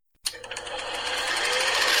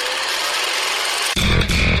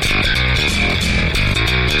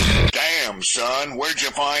son. Where'd you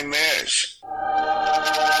find this?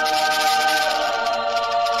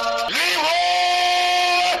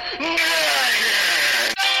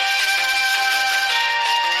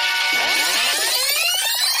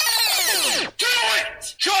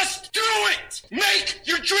 Just do it! Make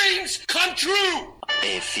your dreams come true!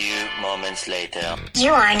 A few moments later.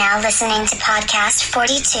 You are now listening to Podcast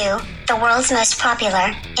 42, the world's most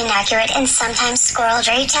popular, inaccurate, and sometimes squirreled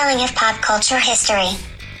retelling of pop culture history.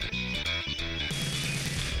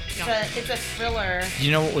 It's a thriller.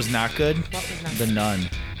 You know what was not good? What was not The Nun.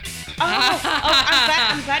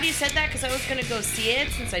 I'm glad you said that because I was going to go see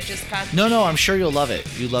it since I just got... No, I'm sure you'll love it.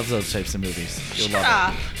 You love those types of movies. You'll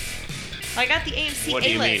love it. I got the AMC What do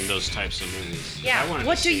you A-list. mean, those types of movies? Yeah,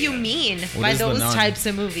 what do you mean by those types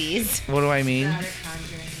of movies? What do I mean?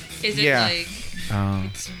 Is it like...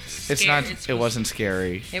 It's not. It wasn't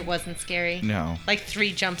scary. It wasn't scary? No. Like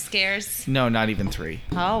 3 jump scares? No, not even 3.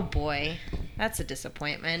 Oh, boy. That's a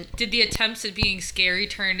disappointment. Did the attempts at being scary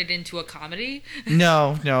turn it into a comedy?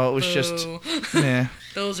 No, it was just... Meh.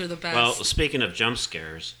 Those are the best. Well, speaking of jump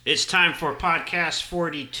scares, it's time for Podcast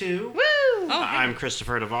 42. Woo! I'm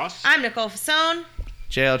Christopher DeVos. I'm Nicole Fasone.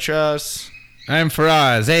 JL Truss. I'm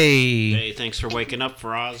Faraz. Hey. Hey, thanks for waking up,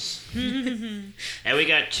 Faraz. And we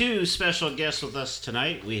got 2 special guests with us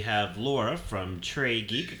tonight. We have Laura from Trey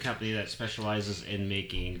Geek, a company that specializes in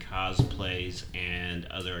making cosplays and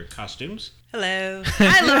other costumes. Hello.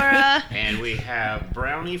 Hi, Laura. And we have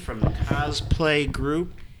Brownie from the cosplay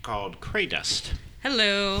group called Kraydust.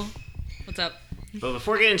 Hello. What's up? But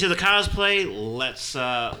before getting into the cosplay, let's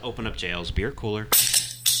open up JL's beer cooler.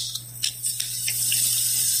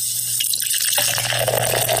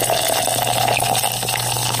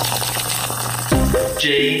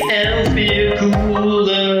 JL beer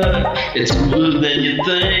cooler, it's cooler than you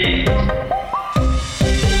think.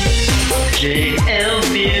 JL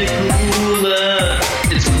beer cooler,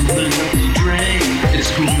 it's cool enough to drink.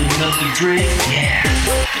 It's cool enough to drink, yeah.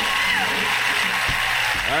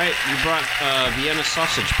 Alright, you brought Vienna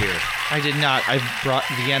sausage beer. I did not. I brought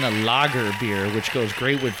Vienna Lager beer, which goes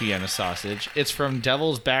great with Vienna sausage. It's from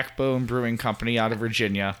Devil's Backbone Brewing Company out of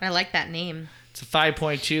Virginia. I like that name. It's a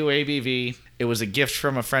 5.2 ABV. It was a gift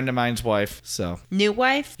from a friend of mine's wife, so... New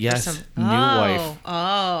wife? Yes, new wife.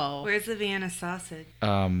 Oh. Where's the Vienna sausage?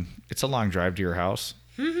 It's a long drive to your house.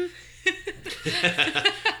 Then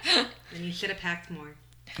you should have packed more.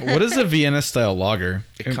 What is a Vienna style lager?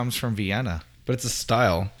 It comes from Vienna. But it's a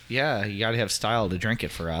style. Yeah, you gotta have style to drink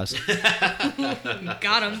it for us.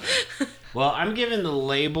 Got him. Well, I'm giving the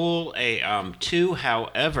label a 2.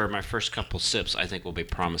 However, my first couple sips I think will be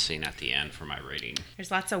promising at the end for my rating.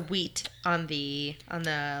 There's lots of wheat on the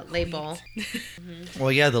label.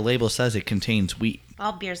 Well, yeah, the label says it contains wheat.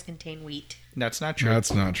 All beers contain wheat. That's not true.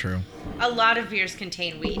 That's not true. A lot of beers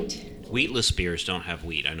contain wheat. Wheatless beers don't have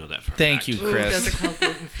wheat. I know that for a Thank fact. you, Chris. Those are called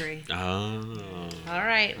gluten-free. Oh. All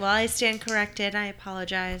right. Well, I stand corrected. I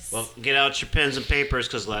apologize. Well, get out your pens and papers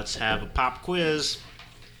because let's have a pop quiz.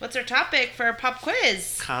 What's our topic for our pop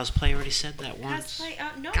quiz? Cosplay already said that once.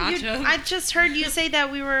 Cosplay? No, Gotcha. I just heard you say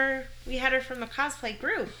that we had her from a cosplay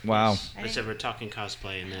group. Wow. I said we're talking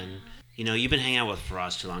cosplay, and then you've been hanging out with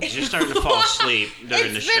Faraz too long because you're starting to fall asleep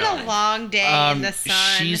during the show. It's been a long day in the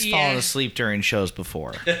sun. She's fallen asleep during shows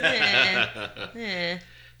before.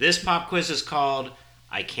 This pop quiz is called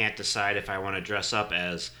I Can't Decide If I Want to Dress Up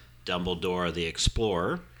as Dumbledore the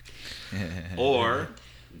Explorer, or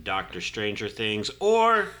Dr. Stranger Things,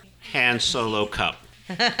 or Han Solo Cup.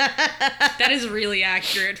 That is really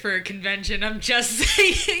accurate for a convention. I'm just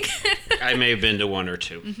saying. I may have been to 1 or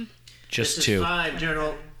 2. Just this 2. Is 5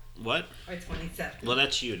 journal. What? Or 27. Well,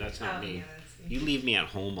 that's you. That's not me. Yeah, that's me. You leave me at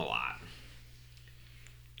home a lot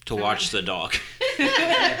to watch the dog.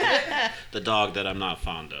 The dog that I'm not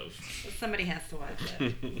fond of. Somebody has to watch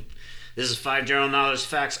it. This is 5 general knowledge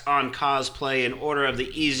facts on cosplay in order of the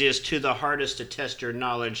easiest to the hardest to test your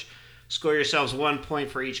knowledge. Score yourselves 1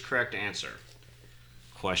 point for each correct answer.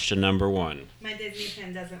 Question number 1. My Disney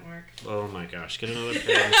pen doesn't work. Oh my gosh, get another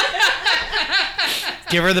pen.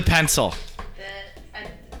 Give her the pencil.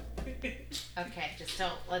 Okay, just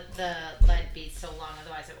don't let the lead be so long,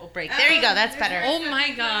 otherwise it will break. There you go, that's better. Oh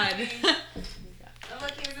my god. Oh,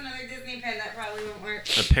 look, here's another Disney pen that probably won't work.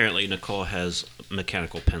 Apparently, Nicole has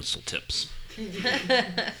mechanical pencil tips.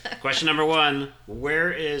 Question number 1.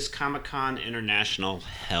 Where is Comic-Con International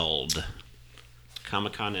held?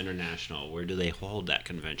 Comic-Con International, where do they hold that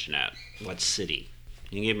convention at? What city?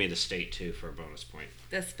 You can give me the state, too, for a bonus point.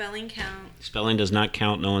 Does spelling count? Spelling does not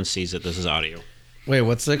count. No one sees it. This is audio. Wait,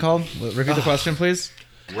 what's it called? Repeat the question, please.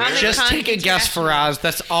 Just take a guess, Faraz.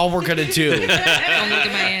 That's all we're gonna do. Don't look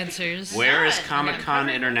at my answers. Where is Comic-Con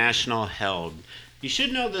International held? You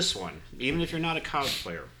should know this one, even if you're not a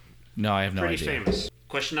cosplayer. No, I have no Pretty idea. famous.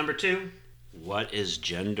 Question number 2. What is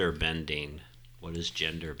gender bending? What is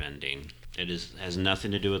gender bending? It has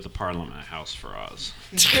nothing to do with the Parliament House for Oz.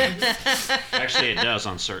 Actually, it does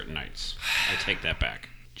on certain nights. I take that back.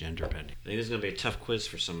 Gender bending. I think this is going to be a tough quiz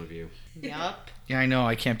for some of you. Yup. Yeah, I know.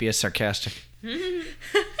 I can't be as sarcastic.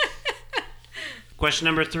 Question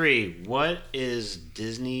number 3. What is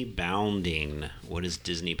Disney bounding? What is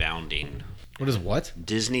Disney bounding? What is what?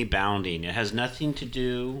 Disney bounding. It has nothing to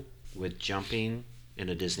do with jumping in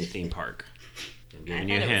a Disney theme park. I'm giving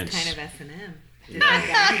you hints. Kind of S&M. No,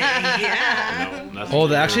 nothing Oh, to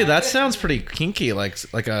do actually, with that sounds pretty kinky, like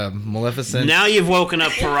a Maleficent, Now you've woken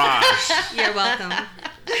up Faraz. You're welcome.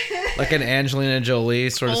 like an Angelina Jolie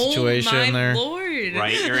sort of situation oh my there. Lord.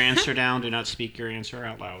 Write your answer down. Do not speak your answer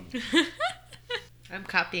out loud. I'm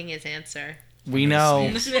copying his answer. We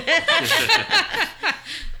know.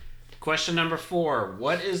 Question number 4.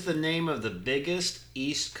 What is the name of the biggest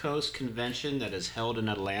East Coast convention that is held in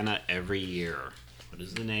Atlanta every year? What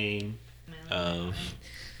is the name of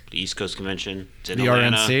the East Coast convention? It's in The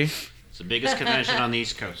Atlanta. RNC? It's the biggest convention on the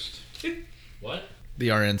East Coast. What? The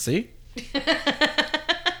RNC?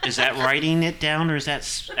 Is that writing it down or is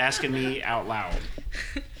that asking me out loud?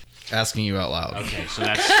 Asking you out loud. Okay, so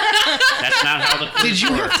that's not how the quiz Did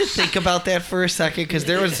you works. have to think about that for a second? Because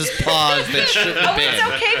there was this pause that shouldn't have Oh, been. it's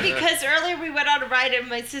okay because earlier we went on a ride and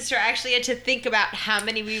my sister actually had to think about how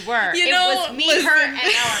many we were. You it know, was me, listen. her, and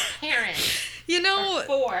our parents. You know,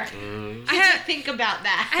 4. I had to think about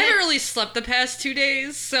that. I haven't really slept the past 2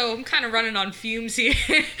 days, so I'm kind of running on fumes here.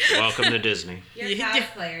 Welcome to Disney. You're a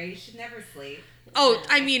cosplayer. You should never sleep. Oh,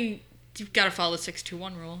 I mean, you've got to follow the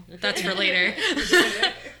 621 rule. That's for later.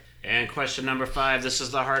 And question number 5. This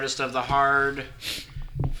is the hardest of the hard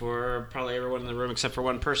for probably everyone in the room except for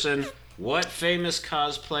one person. What famous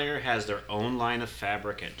cosplayer has their own line of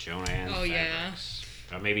fabric at Joanne Oh, yeah. Fabrics?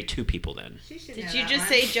 Maybe 2 people then. Did you just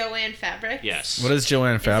say Joanne Fabrics? Yes. What is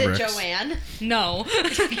Joanne Fabrics? Is it Joanne? No.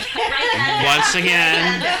 Once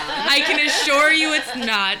again, I can assure you it's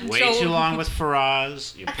not. way too long with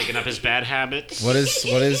Faraz. You're picking up his bad habits. What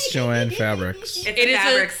is Joanne Fabrics? It's It a is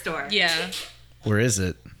fabric store. Yeah. Where is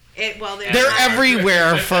it? They're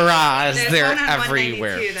everywhere, Faraz. There's They're one on 192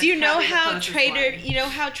 everywhere. that's Do you know probably the how closest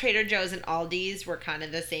one. Trader Joe's and Aldi's were kind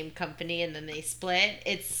of the same company and then they split?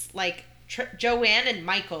 It's like Joanne and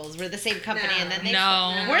Michael's were the same company and then they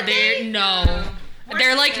No. Were they? No.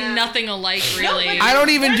 They're like nothing alike, really. I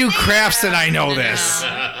don't even do crafts and I know this.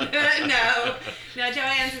 no,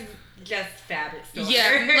 Joanne's is just fabric store.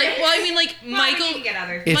 Yeah, I mean, Michael. You can get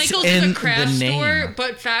other It's Michael's in is a craft the name. store,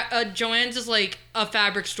 but Joann's is like a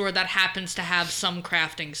fabric store that happens to have some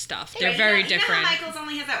crafting stuff. They're very You know different. how Michael's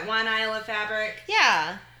only has that one aisle of fabric?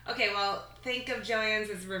 Yeah. Okay, well, think of Joanne's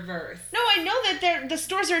as reverse. No, I know that the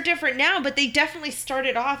stores are different now, but they definitely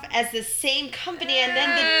started off as the same company and then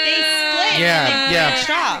they split. Yeah, and they branched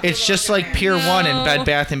off. It's just like Pier 1 and Bed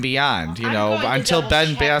Bath & Beyond, you know, going to until double Bed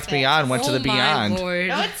check Bath this. Beyond went to the my Beyond. Lord.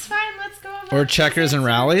 No, it's fine. Let's go over Or Checkers and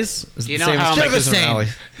Rallies? Is it You the know same how as They're Checkers the and same.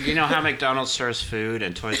 Rallies? You know how McDonald's serves food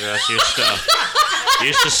and Toys R Us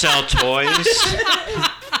used to sell toys?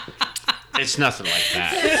 It's nothing like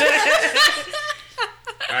that.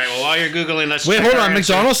 All right, well, while you're Googling, let's Wait, check hold our on.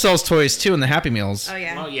 answer. McDonald's sells toys too in the Happy Meals. Oh,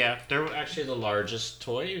 yeah. Well, yeah, they're actually the largest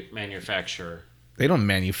toy manufacturer. They don't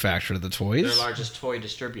manufacture the Their toys. largest toy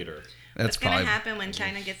distributor. That's What's going probably. to happen when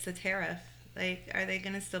China gets the tariff? Like, are they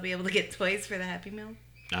going to still be able to get toys for the Happy Meal?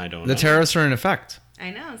 I don't The know. tariffs are in effect.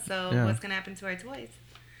 I know. So Yeah. what's going to happen to our toys?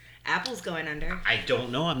 Apple's going under. I don't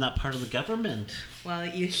know. I'm not part of the government. Well,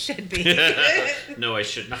 you should be. No, I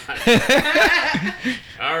should not.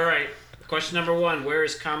 All right. Question number 1. Where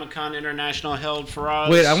is Comic-Con International held for us?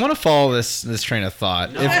 Wait, I want to follow this train of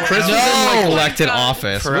thought. No. If Chris was in like elected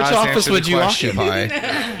office, For which us, office answer would the you question.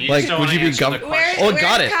 occupy? You like, just don't would you be answer the gov- question. Oh,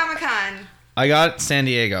 got it. Comic-Con? I got San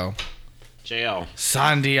Diego. JL,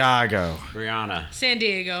 San Diego. Brianna, San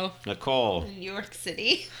Diego. Nicole, New York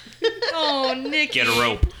City. Oh, Nick. get a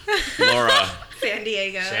rope. Laura, San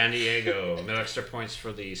Diego. San Diego. No extra points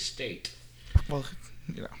for the state. Well,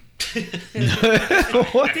 you know. Did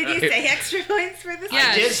you say extra points for this? Yeah,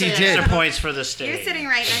 I did say he did. extra points for the state. You're sitting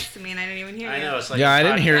right next to me and I didn't even hear you. I know. It's like Yeah, I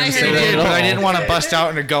didn't hear him I say heard that it. at But all. I didn't want to bust out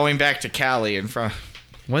into going back to Cali in front.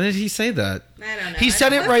 When did he say that? I don't know. He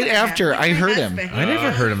said it right Listen to him. after. I He's my heard him. husband. I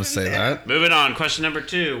never heard him say that. Moving on. Question number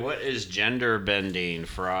 2. What is gender bending?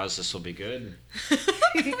 Faraz, this will be good.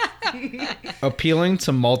 Appealing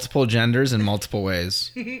to multiple genders in multiple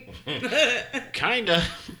ways. Kinda.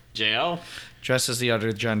 JL. Dress as the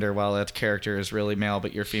other gender while that character is really male,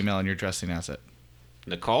 but you're female and you're dressing as it.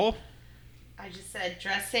 Nicole? I just said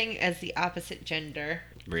dressing as the opposite gender.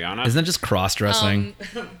 Brianna? Isn't that just cross-dressing?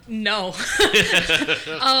 No.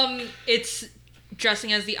 It's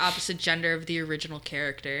dressing as the opposite gender of the original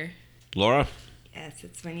character. Laura? Yes,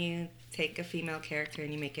 it's when you take a female character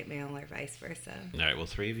and you make it male or vice versa. All right, well,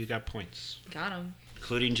 3 of you got points, Got him.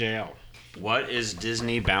 including JL. What is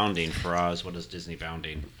Disney bounding? Faraz, what is Disney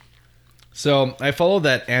bounding? So I followed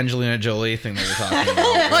that Angelina Jolie thing that we're talking about.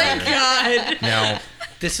 Oh my god. Now,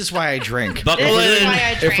 This is why I drink. Buckle This is in! why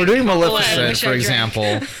I if drink. we're doing wish Maleficent, I for drank.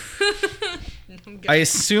 example, I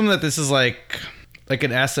assume that this is like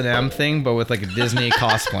an S&M thing, but with like a Disney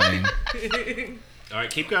cosplaying. All right,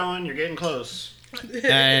 keep going. You're getting close.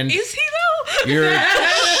 And Is he though? you're,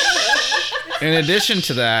 in addition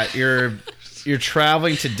to that, you're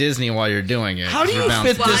traveling to Disney while you're doing it. How do You're you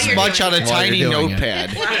bouncing. fit this you're much on doing a it. While tiny you're doing it. notepad?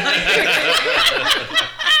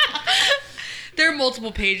 There are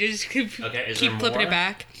multiple pages. Keep Okay, is keep there flipping more? it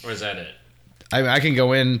back. Or is that it? I can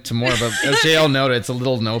go into more, but as JL noted, it's a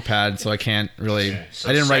little notepad, so I can't really. Okay, so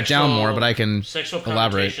I didn't write down sexual- more, but I can Sexual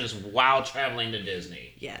elaborate. connotations while traveling to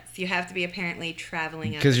Disney. Yes, you have to be apparently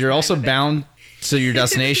traveling. at Because the you're time also of it. bound to your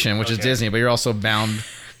destination, which is Okay. Disney, but you're also bound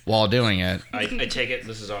while doing it. I take it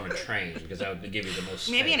this is on a train because that would give you the most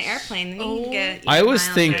Maybe an space. airplane. Then you can get. I was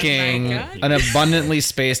miles thinking Oh my God. an abundantly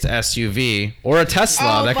spaced SUV or a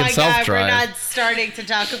Tesla Oh that my can god, we're self-drive. not starting to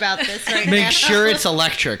talk about this right now. Make sure it's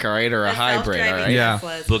electric, all right, or a The hybrid, all self-driving right? Yeah.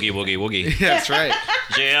 Teslas. Boogie, woogie, woogie. That's right.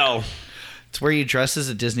 JL. It's where you dress as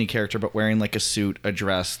a Disney character, but wearing like a suit, a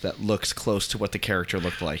dress that looks close to what the character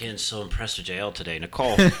looked like. Getting so impressed with JL today.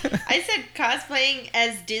 Nicole. I said cosplaying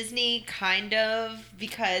as Disney, kind of,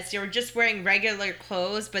 because you're just wearing regular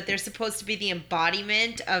clothes, but they're supposed to be the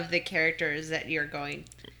embodiment of the characters that you're going.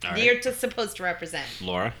 All right. You're just supposed to represent.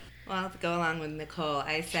 Laura. Well, to go along with Nicole,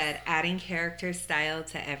 I said adding character style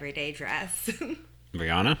to everyday dress.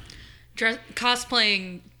 Brianna.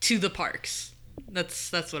 Cosplaying to the parks.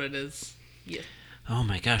 That's what it is. Yeah. Oh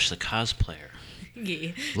my gosh, the cosplayer. Yeah.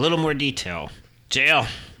 A little more detail. JL.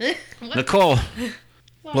 Nicole.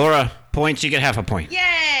 Laura. Points. You get half a point. Yay!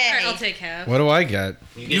 All right, I'll take half. What do I get?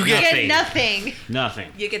 You get nothing.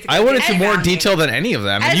 Nothing. You get to I go wanted to to more Disney. detail than any of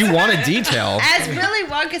them, and you wanted detail. As Willy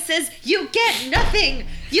Wonka says, you get nothing.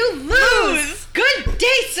 You lose. Good day,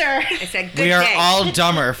 sir. I said good We are day. all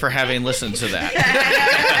dumber for having listened to that.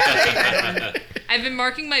 I've been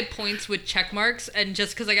marking my points with check marks, and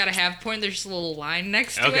just because I got a half point, there's just a little line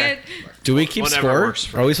next to Okay. it. Do we keep Whatever score? works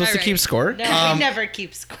for Are we supposed to Alright. keep score? No, we never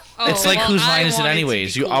keep score. Oh, It's like well, whose I line is it want to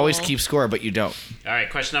anyways? be You always cool. keep score, but you don't. All right,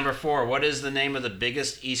 question number 4. What is the name of the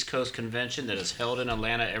biggest East Coast convention that is held in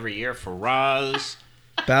Atlanta every year for Roz?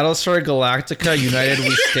 Battlestar Galactica, United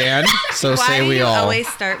We Stand. So Why say do we you all. always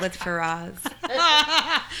start with Faraz?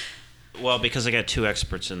 Well, because I got 2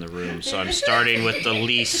 experts in the room, so I'm starting with the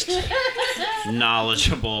least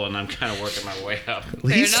knowledgeable, and I'm kind of working my way up.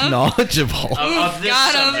 Least enough. knowledgeable. Of this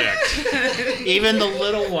Got 'em. subject. Even the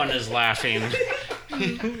little one is laughing.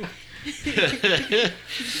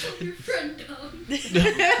 No,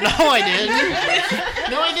 I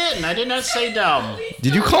didn't. No, I didn't. I did not say dumb.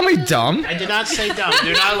 Did you call me dumb? I did not say dumb.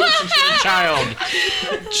 Do not listen to the child.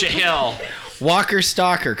 Jail. Walker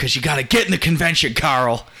Stalker, because you got to get in the convention,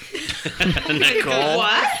 Carl. Nicole.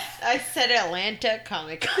 What? I said Atlanta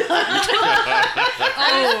Comic Con.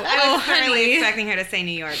 I was currently honey. expecting her to say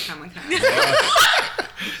New York Comic Con.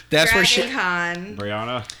 That's where Dragon she. Con.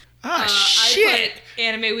 Brianna. Ah, I shit. put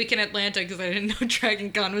Anime Week in Atlanta because I didn't know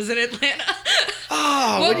Dragon Con was in Atlanta.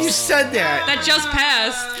 Oh, when you said that. That just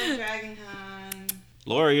passed. Dragon Con.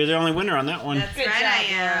 Laura, you're the only winner on that one. That's Good right, job, I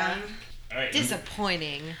am. All right.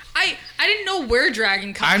 Disappointing. I didn't know where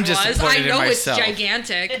Dragon Con I'm was. disappointed I in know myself. it's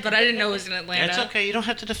gigantic, but I didn't know it was in Atlanta. It's okay. You don't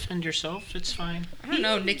have to defend yourself. It's fine. I don't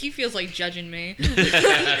know. Nikki feels like judging me.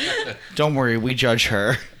 Don't worry, we judge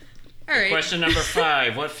her. All right. Question number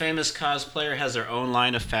 5. What famous cosplayer has their own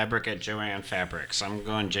line of fabric at Joann Fabrics? I'm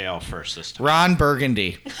going jail first this time. Ron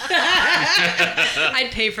Burgundy. I'd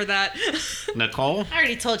pay for that. Nicole? I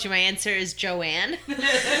already told you my answer is Joanne.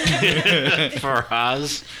 For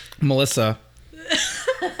Oz? Melissa.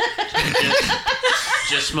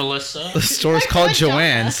 Just Melissa? The store's called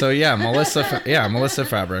Joanne, so yeah, Melissa. Melissa The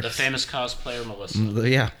Fabrics. famous cosplayer Melissa.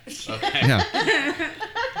 Yeah, Okay. yeah.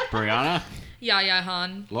 Brianna? Yaya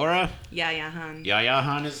Han. Laura? Yaya Han. Yaya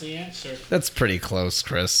Han is the answer. That's pretty close,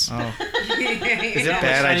 Chris. Is it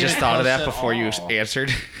bad? I just thought of that before you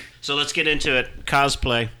answered. So let's get into it.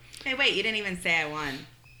 Cosplay. Hey, wait, you didn't even say I won.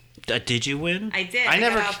 Did you win? I did. I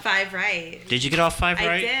never. got all 5 right. Did you get all 5 I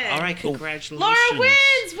right? did. All right, congratulations. Laura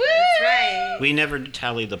wins! Woo! That's right. We never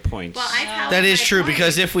tally the points. Well, I tallied That is my true points.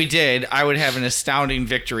 because if we did, I would have an astounding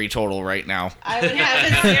victory total right now. I would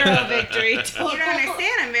have a 0 victory total. You don't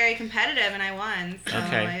understand. I'm very competitive, and I won. So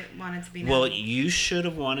Okay. I wanted to be known. Well, you should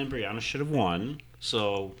have won, and Brianna should have won.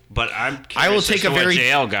 So, but I'm. I will curious take as a to what very-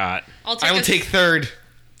 JL got. I will take third.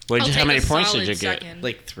 What I'll how take many a points did solid you get? second.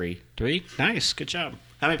 Like 3. 3. Nice, good job.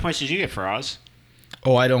 How many points did you get for Oz?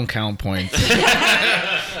 Oh, I don't count points.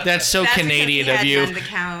 That's so That's Canadian because of he you. had none to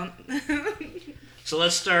count. So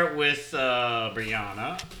let's start with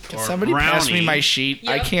Brianna. Can or somebody pass me Brownie. my sheet?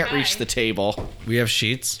 I Yep, can't reach hi. the table. We have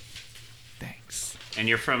sheets. Thanks. And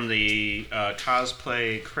you're from the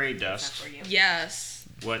cosplay Cray Dust. Yes.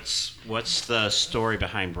 What's the story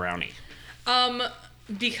behind Brownie?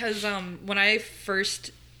 Because when I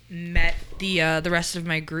first met the rest of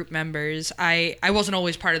my group members, I wasn't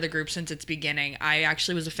always part of the group since its beginning. I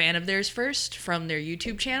actually was a fan of theirs first from their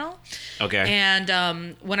YouTube channel. Okay.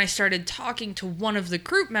 And when I started talking to one of the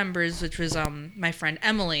group members, which was my friend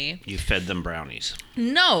Emily. You fed them brownies.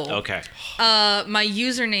 No. Okay. My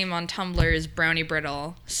username on Tumblr is Brownie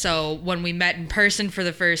Brittle. So when we met in person for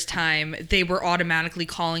the first time, they were automatically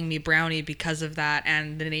calling me Brownie because of that,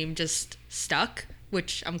 and the name just stuck,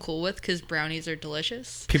 which I'm cool with because brownies are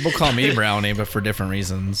delicious. People call me Brownie, but for different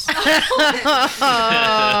reasons.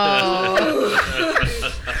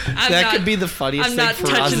 That could be the funniest I'm thing not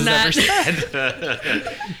Faraz touching has that. ever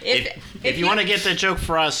said. If you want to get that joke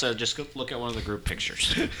for us, just go look at one of the group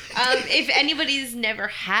pictures. If anybody's never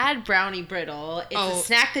had Brownie Brittle, it's a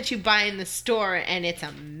snack that you buy in the store, and it's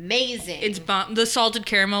amazing. It's the salted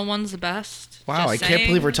caramel one's the best. Wow, I Just can't saying.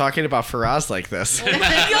 believe we're talking about Faraz like this.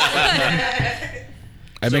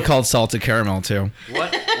 I've been called salted caramel too.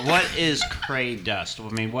 What is Cray Dust? I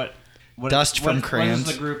mean, what Dust from what crayons.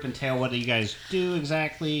 does the group entail? What do you guys do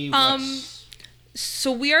exactly?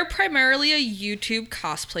 So we are primarily a YouTube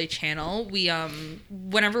cosplay channel. We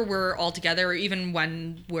whenever we're all together, or even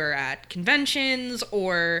when we're at conventions,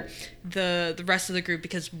 or the rest of the group,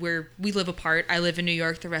 because we live apart. I live in New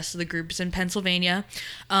York. The rest of the group is in Pennsylvania.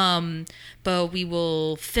 But we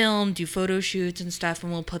will film, do photo shoots and stuff,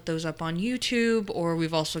 and we'll put those up on YouTube. Or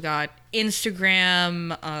we've also got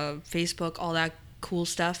Instagram, Facebook, all that cool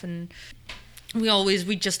stuff. And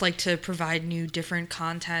we just like to provide new, different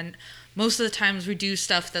content. Most of the times we do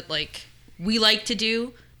stuff that like we like to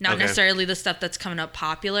do, not necessarily the stuff that's coming up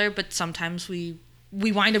popular, but sometimes we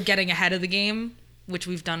wind up getting ahead of the game, which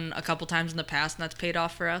we've done a couple times in the past, and that's paid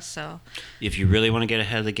off for us. So If you really want to get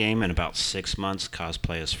ahead of the game, in about 6 months,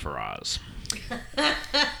 cosplay as Faraz.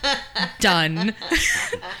 done.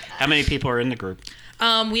 How many people are in the group?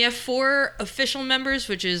 We have 4 official members,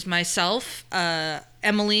 which is myself,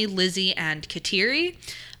 Emily, Lizzie, and Kateri.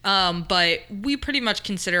 But we pretty much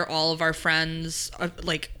consider all of our friends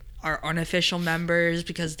like our unofficial members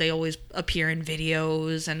because they always appear in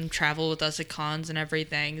videos and travel with us at cons and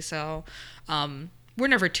everything. So we're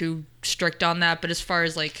never too strict on that. But as far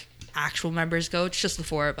as like actual members go, it's just the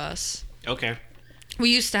 4 of us. Okay. We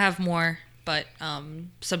used to have more, but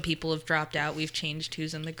some people have dropped out. We've changed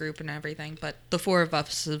who's in the group and everything. But the 4 of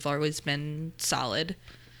us have always been solid.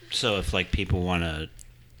 So if like people want to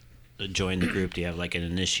join the group, do you have like an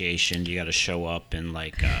initiation? Do you got to show up in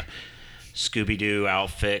like a Scooby-Doo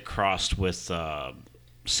outfit crossed with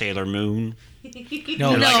Sailor Moon?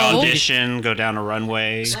 No, Like audition, go down a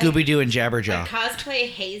runway. Scooby-Doo and Jabberjaw. Cosplay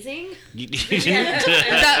hazing?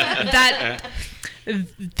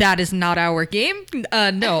 That is not our game.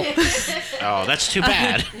 No. Oh, that's too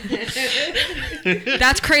bad.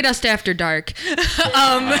 That's Kratos After Dark.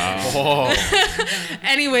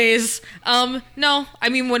 Anyways, no. I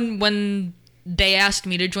mean, when they asked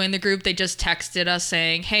me to join the group, they just texted us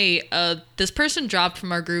saying, "Hey, this person dropped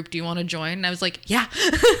from our group. Do you want to join?" And I was like, "Yeah,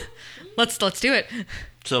 let's do it."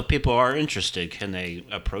 So if people are interested, can they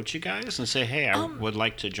approach you guys and say, "Hey, I would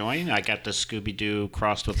like to join. I got the Scooby-Doo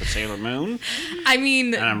crossed with the Sailor Moon, I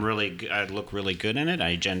mean, and I look really good in it.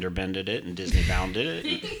 I gender bended it and Disney bounded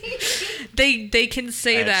it. they can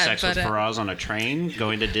say I had that, sex but with Faraz on a train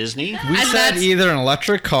going to Disney." We said that's- either an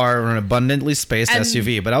electric car or an abundantly spaced And-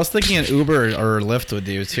 SUV, but I was thinking an Uber or Lyft with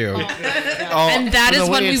you too. and that from is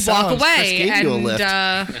the when way we it walk sounds, away, Chris gave you a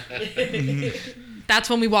and that's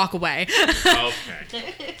when we walk away.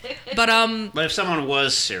 Okay. But But if someone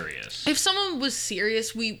was serious, if someone was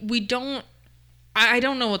serious, we don't. I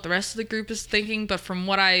don't know what the rest of the group is thinking, but from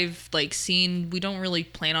what I've like seen, we don't really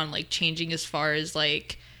plan on like changing as far as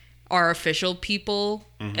like our official people,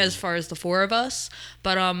 as far as the 4 of us.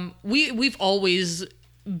 But we've always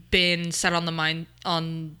been set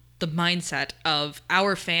on the mindset of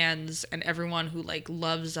our fans and everyone who like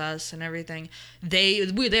loves us and everything.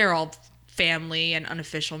 They're all family and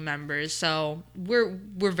unofficial members, so we're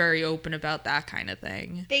very open about that kind of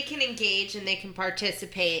thing. They can engage and they can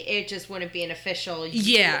participate. It just wouldn't be an official.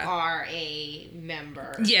 Yeah. You are a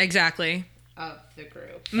member. Yeah, exactly. Of the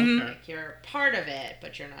group. Mhm. Like you're part of it,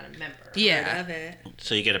 but you're not a member. Yeah. Part of it.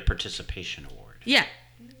 So you get a participation award. Yeah.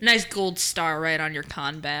 Nice gold star right on your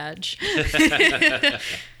con badge.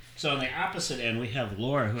 So on the opposite end, we have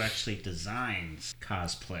Laura, who actually designs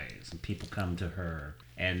cosplays, and people come to her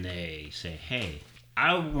and they say, "Hey,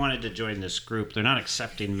 I wanted to join this group. They're not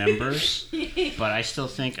accepting members, but I still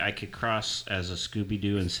think I could cross as a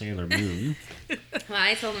Scooby-Doo and Sailor Moon." Well,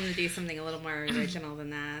 I told them to do something a little more original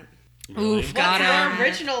than that. Really? Oof, got What's him. more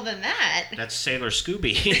original than that? That's Sailor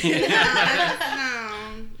Scooby.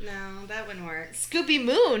 No, that wouldn't work. Scooby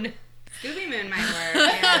Moon. Scooby Moon might work.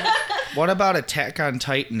 Yeah. What about Attack on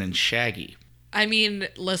Titan and Shaggy? I mean,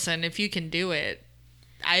 listen, if you can do it,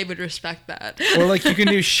 I would respect that. Or like you can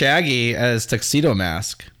do Shaggy as Tuxedo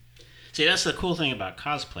Mask. See, that's the cool thing about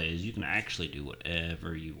cosplay is you can actually do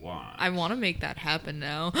whatever you want. I want to make that happen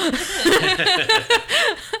now.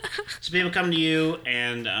 So people come to you,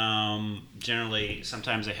 and generally,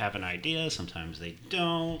 sometimes they have an idea, sometimes they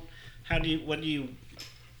don't. What do you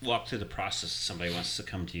walk through the process if somebody wants to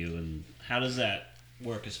come to you, and how does that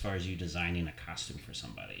work as far as you designing a costume for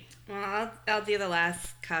somebody? Well, I'll do the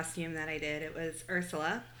last costume that I did. It was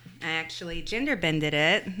Ursula. I actually gender bended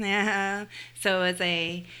it. Yeah. So it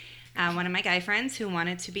was one of my guy friends who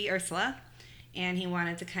wanted to be Ursula, and he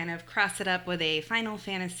wanted to kind of cross it up with a Final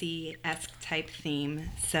Fantasy-esque type theme.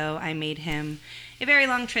 So I made him a very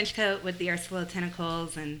long trench coat with the Ursula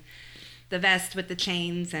tentacles and the vest with the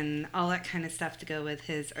chains and all that kind of stuff to go with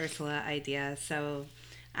his Ursula idea. So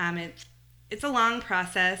it's a long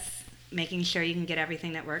process making sure you can get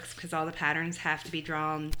everything that works, because all the patterns have to be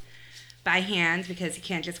drawn by hand, because you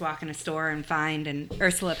can't just walk in a store and find an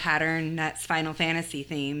Ursula pattern that's Final Fantasy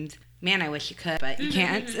themed. Man, I wish you could, but you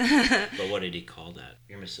can't. But what did he call that?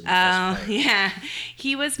 You're missing the best part. Yeah.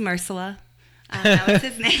 He was Mersula. That was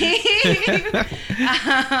his name.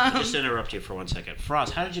 Just to interrupt you for 1 second.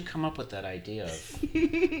 Frost, how did you come up with that idea of...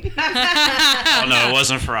 Oh, no, it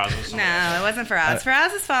wasn't Frost. No, it wasn't Faraz.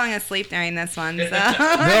 Faraz is falling asleep during this one. So. No,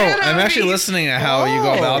 I'm actually listening to how you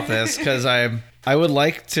go about this, because I would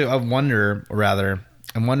like to, I'm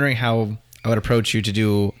wondering how I would approach you to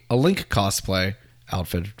do a Link cosplay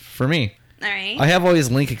outfit for me. All right. I have all these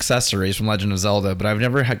Link accessories from Legend of Zelda, but I've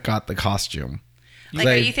never got the costume. Like,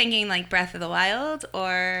 are you thinking like Breath of the Wild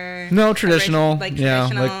or... No, traditional.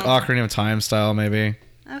 traditional? Like Ocarina of Time style, maybe.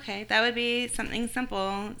 Okay, that would be something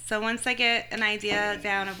simple. So once I get an idea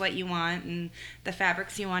down of what you want and the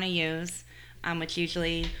fabrics you want to use, which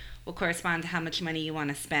usually will correspond to how much money you want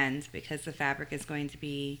to spend, because the fabric is going to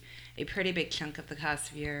be a pretty big chunk of the cost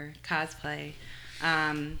of your cosplay.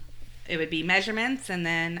 It would be measurements, and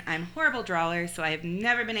then I'm a horrible drawer, so I have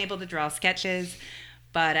never been able to draw sketches,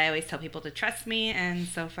 but I always tell people to trust me, and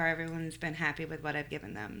so far everyone's been happy with what I've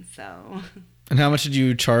given them, so... And how much did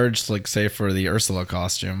you charge, like, say, for the Ursula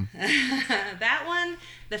costume? That one,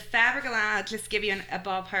 the fabric alone, I'll just give you a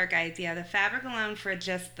ballpark idea. The fabric alone for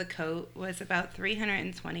just the coat was about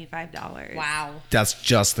 $325. Wow. That's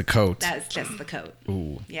just the coat. That's just the coat.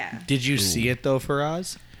 Ooh. Yeah. Did you see it though,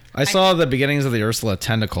 Faraz? I saw the beginnings of the Ursula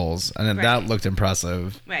tentacles, and Right. that looked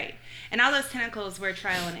impressive. Right. And all those tentacles were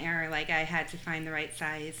trial and error. Like, I had to find the right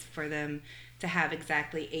size for them to have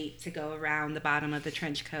exactly 8 to go around the bottom of the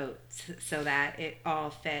trench coat so that it all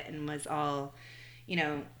fit and was all, I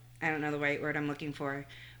don't know the right word I'm looking for,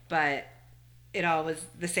 but it all was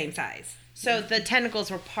the same size. So the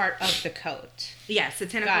tentacles were part of the coat. Yes, the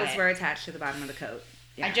Got tentacles it. were attached to the bottom of the coat.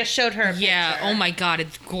 Yeah. I just showed her a Yeah, picture. oh my god,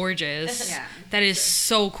 it's gorgeous. Yeah. That is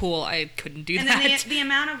so cool. I couldn't do And that. then the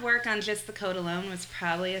amount of work on just the coat alone was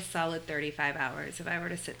probably a solid 35 hours if I were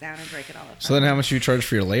to sit down and break it all apart. So then how much do you charge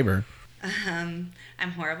for your labor? I'm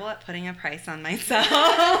horrible at putting a price on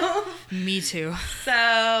myself. Me too. So,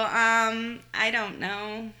 I don't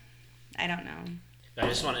know. I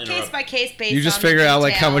just want to Case interrupt. by case basis. You just figure out,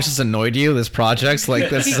 like, how much this annoyed you, this project?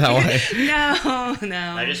 Like, this is how I...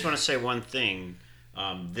 No. I just want to say one thing.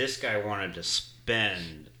 This guy wanted to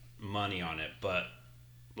spend money on it, but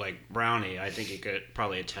like Brownie, I think he could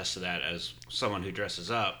probably attest to that as someone who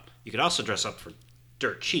dresses up. You could also dress up for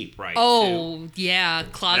dirt cheap, right? Oh, yeah.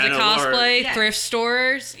 Closet And I know Laura- cosplay, Yeah. thrift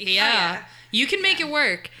stores. Yeah. yeah. You can make it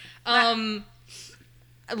work.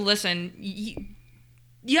 Listen,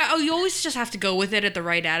 Yeah, you always just have to go with it at the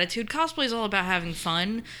right attitude. Cosplay is all about having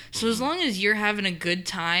fun. So as long as you're having a good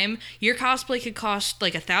time, your cosplay could cost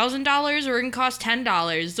like $1,000 or it can cost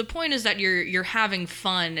 $10. The point is that you're having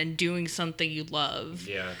fun and doing something you love.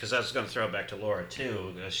 Yeah, because that's going to throw it back to Laura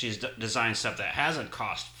too. She's designed stuff that hasn't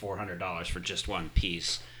cost $400 for just one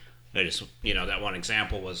piece. They just, that one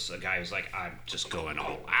example was a guy who's like, I'm just going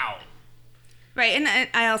all out. Right, and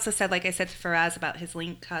I also said, like I said to Faraz about his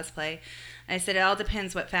Link cosplay, I said it all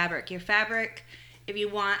depends what fabric. Your fabric, if you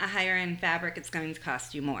want a higher end fabric, it's going to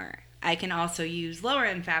cost you more. I can also use lower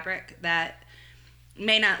end fabric that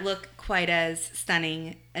may not look quite as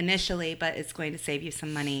stunning initially, but it's going to save you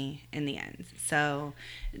some money in the end. So,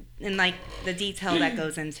 and like the detail that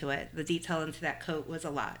goes into it, the detail into that coat was a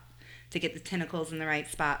lot. To get the tentacles in the right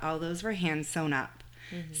spot, all those were hand sewn up.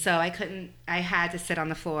 Mm-hmm. So I had to sit on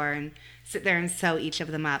the floor and sit there and sew each of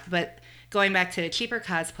them up. But going back to a cheaper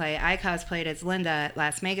cosplay, I cosplayed as Linda at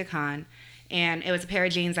last MegaCon, and it was a pair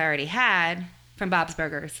of jeans I already had from Bob's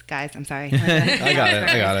Burgers. Guys, I'm sorry. I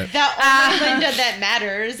got it. The only Linda that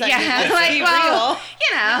matters.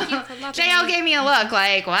 JL gave me a look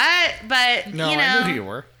like, what? But, No, I knew who you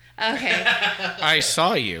were. Okay. I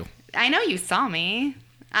saw you. I know you saw me.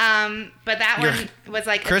 But that one was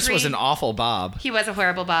like Chris was an awful Bob. He was a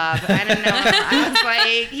horrible Bob. I didn't know. I was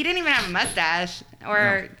like, he didn't even have a mustache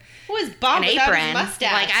or Who was Bob an without apron. his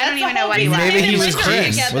mustache? Like I don't even know what he was. Maybe he was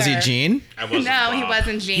Chris. Gene. Was he Gene? I wasn't No, Bob. he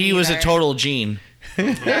wasn't Gene. He was a either. total Gene.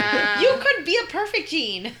 You could be a perfect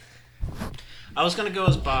Gene. I was going to go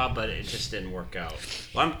as Bob, but it just didn't work out.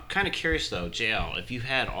 Well, I'm kind of curious, though, JL, if you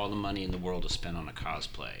had all the money in the world to spend on a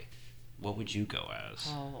cosplay, what would you go as?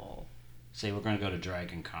 Oh. Say we're going to go to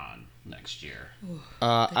Dragon Con next year.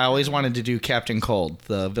 I always wanted to do Captain Cold,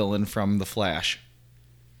 the villain from The Flash.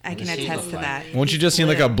 I can attest to that. Won't you just need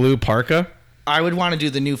like a blue parka? I would want to do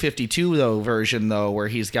the new 52 version where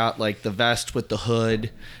he's got like the vest with the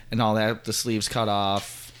hood and all that, the sleeves cut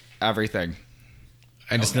off, everything.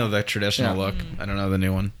 I just know the traditional look. I don't know the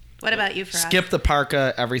new one. What about you, Faraz? Skip the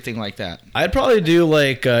parka, everything like that. I'd probably do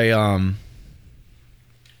like a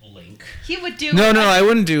Link. He would do. No, I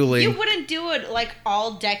wouldn't do Link. You wouldn't do it like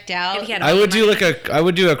all decked out. If he had I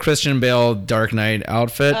would do a Christian Bale Dark Knight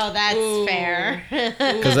outfit Oh, that's fair.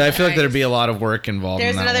 because I feel like there'd be a lot of work involved.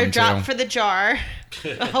 There's in that another one drop too. for the jar.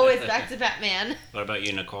 Always back to Batman. What about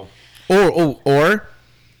you, Nicole? Or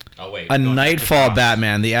Oh, wait. a going back to Nightfall Bob.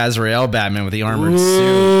 Batman, the Azrael Batman with the armored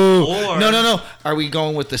suit. Or No. Are we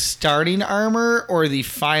going with the starting armor or the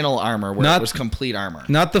final armor where Not- it was complete armor?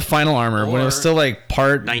 Not the final armor when it was Or still like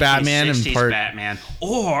part Batman and 1960s part. Batman,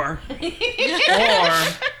 or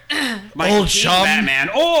Michael Old Keaton chum. Batman,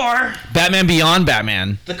 or Batman Beyond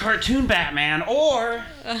Batman. the cartoon Batman, or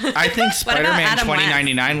I think Spider-Man Adam West?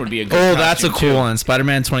 2099 would be a good Oh, that's a costume, cool too. one.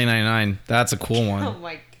 Spider-Man 2099. That's a cool one. Oh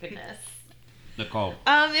my goodness. Nicole.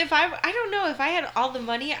 If I don't know, if I had all the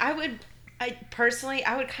money, I would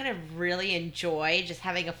kind of really enjoy just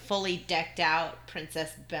having a fully decked out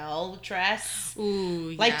Princess Belle dress.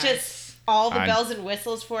 Ooh, Like yes. just all the I'm- bells and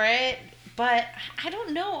whistles for it. But I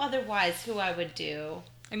don't know otherwise who I would do.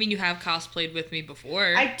 I mean, you have cosplayed with me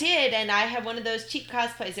before. I did, and I had one of those cheap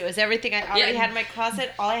cosplays. It was everything I already had in my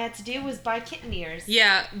closet. All I had to do was buy kitten ears.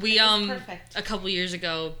 Yeah, we It was perfect. a couple years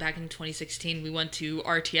ago, back in 2016, we went to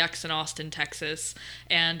RTX in Austin, Texas,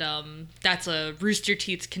 and that's a Rooster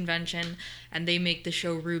Teeth convention, and they make the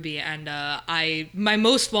show Ruby, and my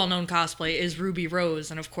most well-known cosplay is Ruby Rose,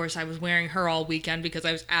 and of course I was wearing her all weekend because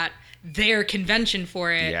I was at their convention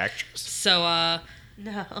for it. The actress. So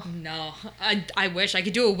no, I wish I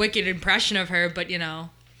could do a wicked impression of her, but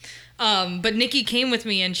but Nikki came with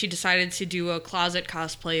me and she decided to do a closet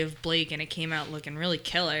cosplay of Blake, and it came out looking really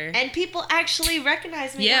killer. And people actually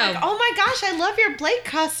recognized me. Yeah. They're like, oh my gosh, I love your Blake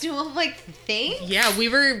costume. I'm like, thanks? Yeah,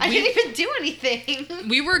 I didn't even do anything.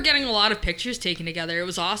 we were getting a lot of pictures taken together. It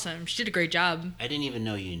was awesome. She did a great job. I didn't even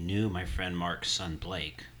know you knew my friend Mark's son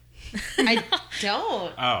Blake. I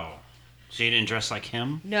don't. Oh, so you didn't dress like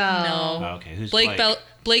him? No. Oh, okay, who's Blake?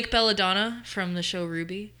 Blake Belladonna from the show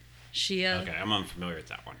Ruby. She Okay, I'm unfamiliar with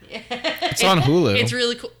that one. It's on Hulu. It's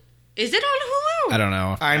really cool. Is it on Hulu? I don't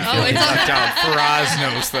know. I'm feeling left out. Faraz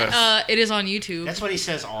knows this. It is on YouTube. That's what he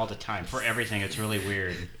says all the time. For everything, it's really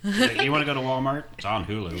weird. Like, you want to go to Walmart? It's on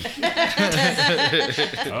Hulu.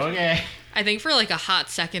 Okay. I think for like a hot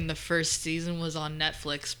second, the first season was on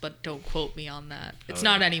Netflix, but don't quote me on that. It's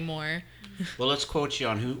not anymore. Well, let's quote you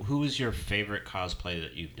on who is your favorite cosplay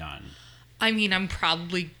that you've done? I mean, I'm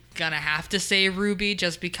probably gonna have to say Ruby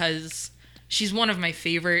just because she's one of my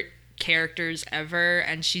favorite characters ever,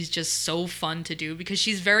 and she's just so fun to do because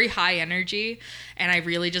she's very high energy, and I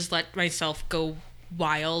really just let myself go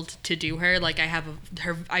wild to do her. Like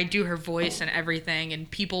I do her voice and everything, and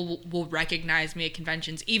people will recognize me at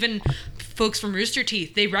conventions. Even folks from Rooster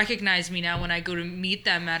Teeth, they recognize me now when I go to meet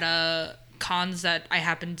them at cons that I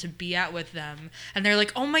happen to be at with them, and they're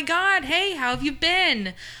like, "Oh my God, hey, how have you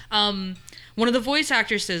been?" One of the voice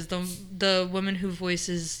actresses, the woman who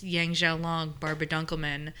voices Yang Xiaolong, Barbara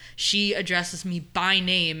Dunkelman, she addresses me by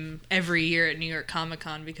name every year at New York Comic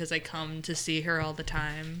Con because I come to see her all the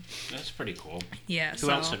time. That's pretty cool. Yeah. Who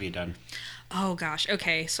else have you done? Oh gosh.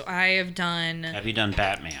 Okay, so I have done. Have you done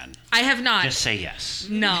Batman? I have not. Just say yes.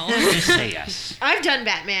 No. Just say yes. I've done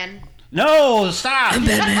Batman. No, stop.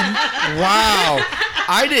 Wow.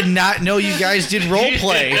 I did not know you guys did role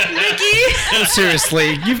play. Nikki.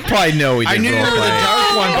 Seriously, you probably know we did I knew role you were the play.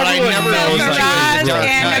 dark one, but I never knows knew that Mirage you did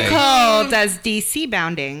and Dark Nicole does DC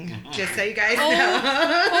bounding. Just so you guys know.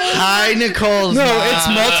 Hi, Nicole's No, mom.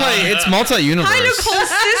 it's multi-universe. Hi, Nicole's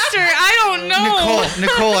sister. I don't know.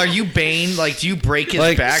 Nicole, are you Bane? Like, do you break his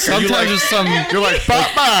Like back? Are you sometimes like, there's some. You're like,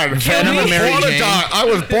 Batman, Venom and Mary Jane. I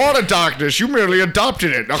was born in darkness. You merely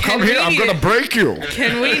adopted it. Now come here. I'm going to break you.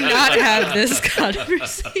 Can we not have this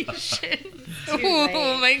conversation?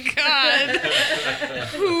 Oh my God.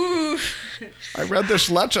 Ooh. I read this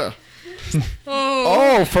letter.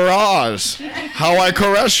 Oh. Oh, Faraz, how I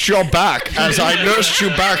caressed your back as I nursed you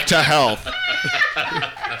back to health.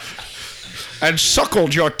 And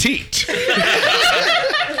suckled your teat.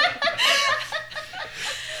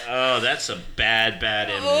 Oh, that's a bad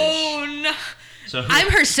image. Oh no. So I'm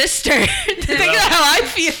her sister. Think of how I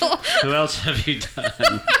feel. who else have you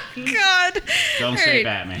done? God. Don't say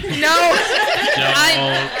Batman. No.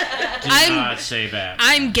 Do not say Batman.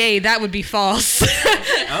 I'm gay. That would be false.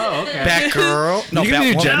 Oh, okay. Batgirl? No, You can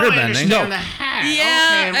do Batwoman. gender I bending. understand No. the hat.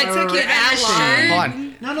 Yeah, Okay, I took you that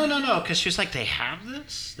Hold long. on. No, because she was like, they have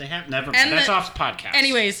this? They have never. And That's the- off the podcast.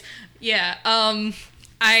 Anyways, yeah.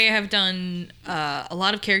 I have done a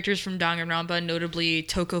lot of characters from Danganronpa, notably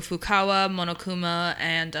Toko Fukawa, Monokuma,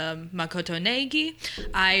 and Makoto Neigi.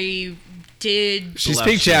 I did. She Bless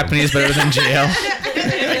speaks you. Japanese better than JL.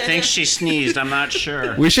 I think she sneezed. I'm not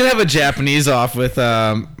sure. We should have a Japanese off with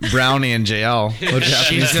Brownie and JL.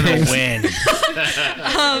 She's going to win.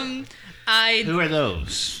 Who are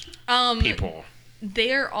those people?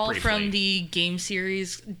 They're all Briefly. from the game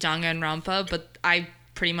series Danganronpa, but I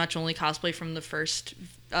pretty much only cosplay from the first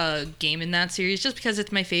game in that series just because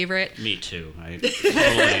it's my favorite. Me too. I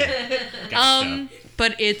totally got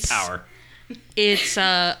But it's power. It's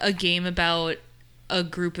a game about a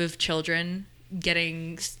group of children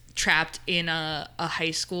getting trapped in a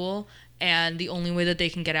high school, and the only way that they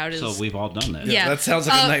can get out is So we've all done that. yeah. That sounds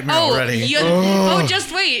like a nightmare already.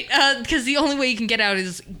 Just wait, because the only way you can get out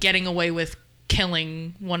is getting away with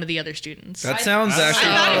killing one of the other students. That sounds actually.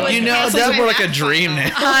 thought it was You know, House that's of more like a Math dream now.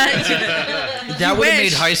 That would have made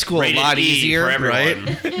wish. high school a Rated lot E easier, for right?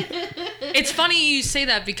 everyone. It's funny you say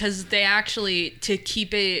that because they actually to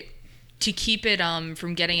keep it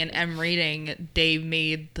from getting an M rating, they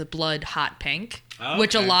made the blood hot pink,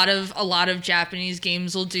 which a Okay. lot of Japanese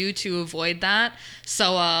games will do to avoid that.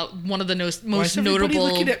 So one of the most Why is everybody notable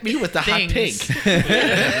looking at me with the hot things- pink?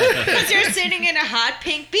 Because you're sitting in a hot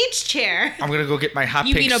pink beach chair. I'm going to go get my hot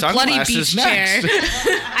You pink mean a bloody sunglasses beach next. chair?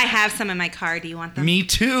 I have some in my car. Do you want them? Me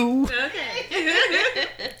too.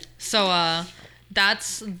 Okay. So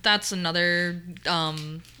that's another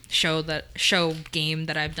show game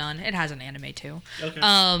that I've done. It has an anime too.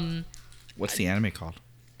 Okay. What's the anime called?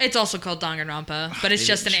 It's also called Danganronpa, but it's They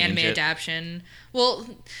just an didn't anime change it. adaptation. Well,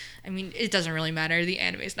 I mean, it doesn't really matter. The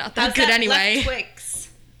anime's not that good anyway. Left Twix.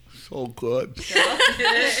 So good.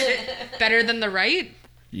 Better than the right.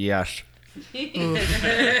 Yes.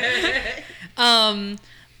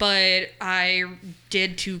 But I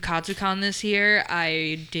did 2 Katsucon this year.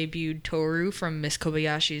 I debuted Toru from Miss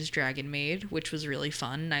Kobayashi's Dragon Maid, which was really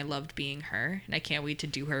fun. And I loved being her, and I can't wait to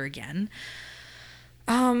do her again.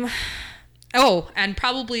 Oh, and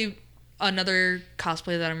probably another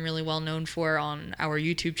cosplay that I'm really well known for on our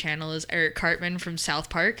YouTube channel is Eric Cartman from South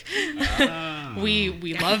Park.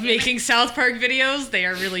 We love making South Park videos. They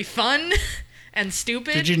are really fun and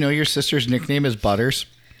stupid. Did you know your sister's nickname is Butters?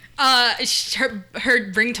 Her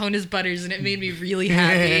ringtone is Butters, and it made me really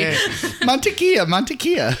happy.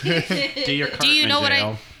 Mantequilla. Do your Do you know what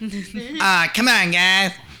I? Come on,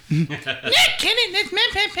 guys. That's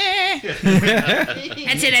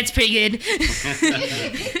it. That's pretty good.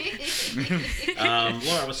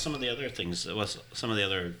 Laura, what's some of the other things? What's some of the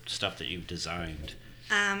other stuff that you've designed?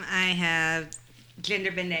 I have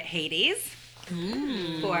gender bended Hades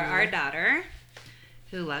for our daughter,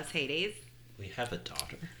 who loves Hades. We have a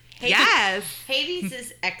daughter. Yes. Hades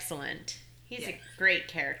is excellent. He's a great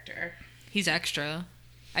character. He's extra.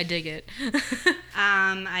 I dig it.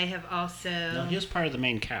 I have also. No, he was part of the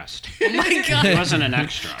main cast. Oh my god. He wasn't an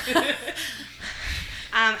extra.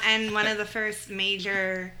 And one of the first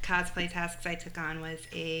major cosplay tasks I took on was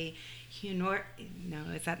enormous?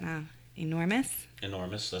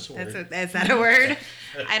 Enormous, that's a word. Is that a word?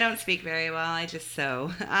 I don't speak very well. I just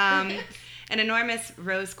sew. An enormous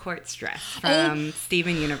rose quartz dress from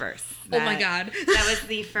Steven Universe. Oh my god. That was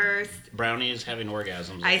the first. Brownie is having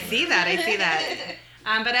orgasms. I see that.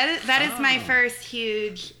 But that is my first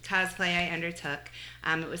huge cosplay I undertook.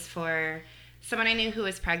 It was for someone I knew who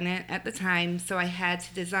was pregnant at the time, so I had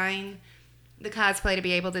to design the cosplay to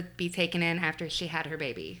be able to be taken in after she had her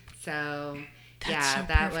baby. So,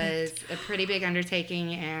 that was a pretty big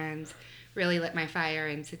undertaking and really lit my fire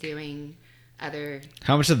into doing other...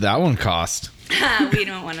 How much did that one cost? We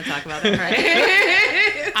don't want to talk about that,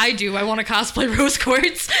 right? I do. I want to cosplay rose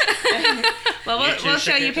quartz. Well, we'll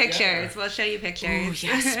show you pictures. We'll show you pictures. Oh,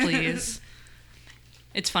 yes, please.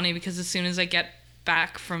 It's funny because as soon as I get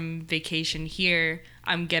back from vacation here,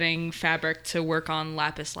 I'm getting fabric to work on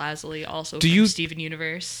lapis lazuli also from Steven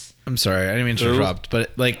Universe. I'm sorry, I didn't mean to interrupt,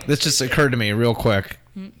 but like this just occurred to me real quick.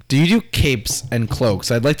 Do you do capes and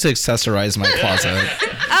cloaks? I'd like to accessorize my closet.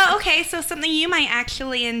 Oh, okay. So something you might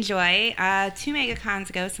actually enjoy. 2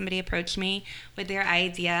 MegaCons ago, somebody approached me with their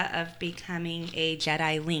idea of becoming a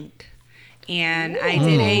Jedi Link. And I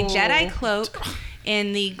did a Jedi cloak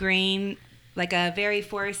in the green, like a very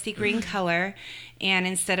foresty green color. And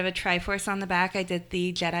instead of a Triforce on the back, I did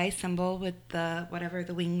the Jedi symbol with the whatever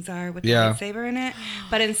the wings are with the lightsaber in it.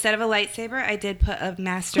 But instead of a lightsaber, I did put a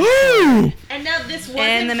Master Sword. And now this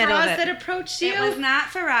wasn't Faraz that approached you? It was not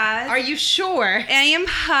Faraz. Are you sure? I am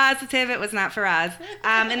positive it was not Faraz.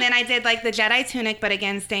 And then I did like the Jedi tunic, but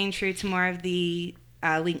again, staying true to more of the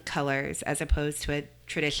Link colors as opposed to a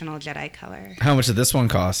traditional Jedi color. How much did this one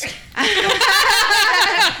cost?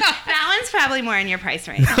 That one's probably more in your price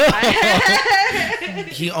range.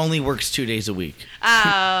 He only works 2 days a week.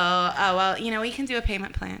 Oh, well, we can do a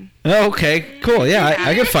payment plan. Oh, okay, cool. Yeah,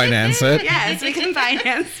 I can finance it. Yes, we can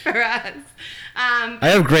finance for us. I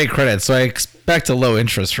have great credit, so I expect a low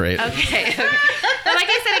interest rate. Okay. But like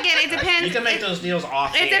I said, again, it depends. You can make those deals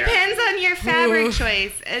off It the air. depends on your fabric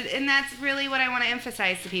choice. And that's really what I want to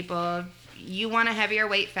emphasize to people. You want a heavier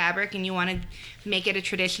weight fabric and you want to make it a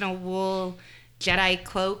traditional wool Jedi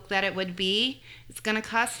cloak that it would be, it's going to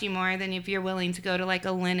cost you more than if you're willing to go to like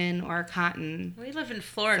a linen or a cotton. We live in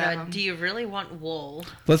Florida. So. Do you really want wool?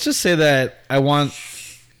 Let's just say that I want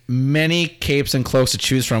many capes and cloaks to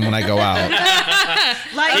choose from when I go out.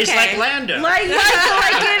 He's like Lando.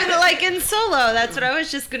 Like in Solo. That's what I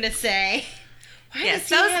was just going to say. Yes,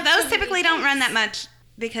 those typically don't run that much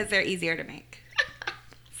because they're easier to make.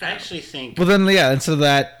 I actually think... Well, then, yeah, instead of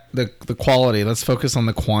that, the quality, let's focus on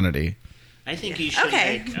the quantity. I think you should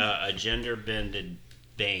make a gender-bended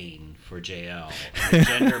Bane for JL, and a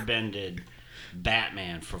gender-bended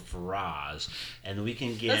Batman for Faraz, and we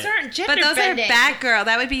can get... Those aren't gender But those bending. are Batgirl.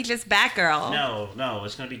 That would be just Batgirl. No,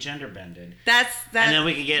 it's going to be gender-bended. That's And then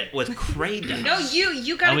we can get with Kratos. No,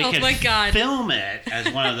 you got and to... we Oh can my God. film it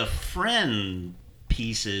as one of the friend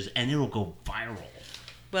pieces, and it'll go viral.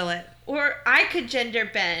 Will it? Or I could gender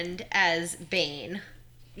bend as Bane.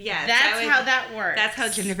 Yeah, That's how that works. That's how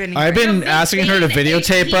gender bending I've works. been asking her to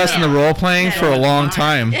videotape us in the role playing for a long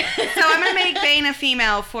time. So I'm gonna make Bane a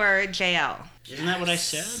female for JL. Isn't that what I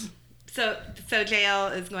said? So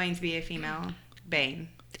JL is going to be a female Bane.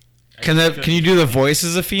 Can you do the voice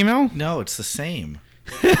as a female? No, it's the same.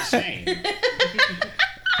 Same.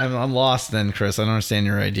 I'm lost then, Chris. I don't understand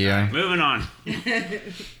your idea. Moving on.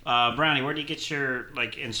 Brownie, where do you get your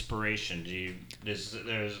inspiration? Do you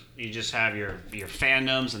just have your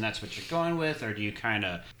fandoms and that's what you're going with, or do you kind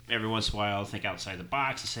of every once in a while think outside the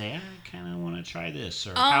box and say I kind of want to try this,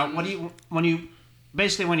 or what do you when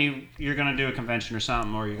you're going to do a convention or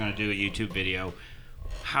something, or you're going to do a YouTube video?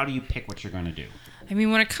 How do you pick what you're going to do? I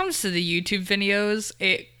mean, when it comes to the YouTube videos,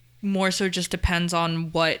 it more so just depends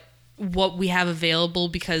on what we have available,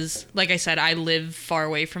 because like I said, I live far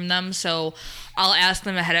away from them, so I'll ask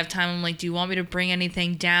them ahead of time. I'm like, do you want me to bring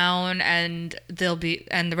anything down? And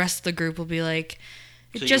the rest of the group will be like,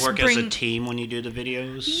 so you work as a team when you do the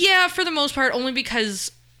videos? Yeah, for the most part, only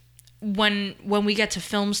because when we get to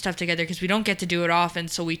film stuff together, because we don't get to do it often,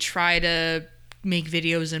 so we try to make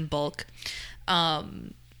videos in bulk.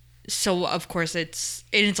 So of course it's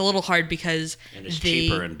a little hard because and it's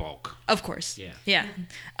cheaper in bulk. Of course. Yeah.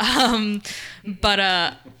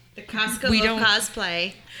 But The Costco We of don't-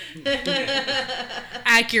 cosplay.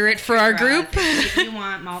 Accurate for our group. If you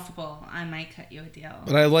want multiple, I might cut you a deal.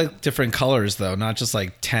 But I like different colors though, not just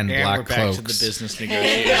like 10 And black we're back cloaks. to the business Oh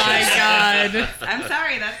negotiation. my god. I'm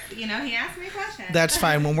sorry. That's he asked me a question. That's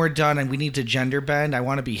fine. When we're done and we need to gender bend, I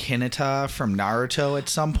want to be Hinata from Naruto at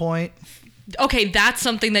some point. Okay, that's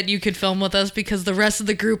something that you could film with us because the rest of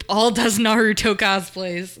the group all does Naruto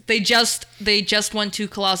cosplays. They just went to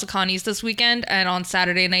Colossal Connie's this weekend, and on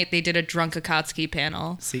Saturday night they did a Drunk Akatsuki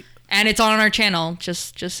panel. See, And it's on our channel.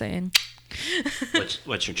 Just saying.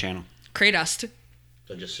 What's your channel? Kratos.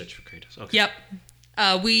 So just search for Kratos. Okay. Yep.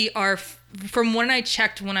 We are, from when I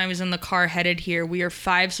checked when I was in the car headed here, we are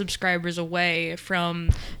 5 subscribers away from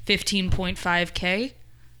 15.5K.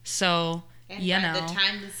 So, And you by know. the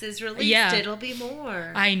time this is released, Yeah. it'll be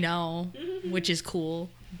more. I know, which is cool.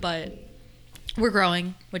 But we're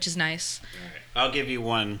growing, which is nice. I'll give you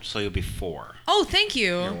one, so you'll be 4. Oh, thank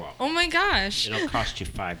you. You're welcome. Oh my gosh. It'll cost you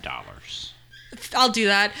 $5. I'll do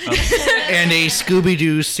that. and a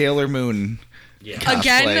Scooby-Doo Sailor Moon. Yeah.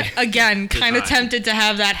 cosplay. Again, kind of Design. tempted to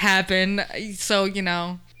have that happen. So,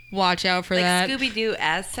 watch out for like that. Scooby Doo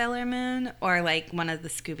as Sailor Moon, or like one of the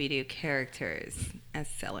Scooby Doo characters as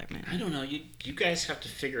Sailor Moon. I don't know. You guys have to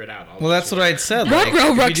figure it out. Well, that's what I'd said.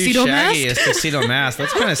 Ruh-roh, Like, if you do Ruxedo Shaggy Mask. as Tuxedo Mask,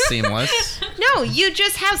 that's kind of seamless. No, you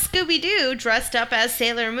just have Scooby-Doo dressed up as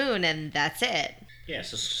Sailor Moon, and that's it. Yeah,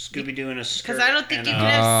 so Scooby Doo in a skirt. Because I don't think and you a- can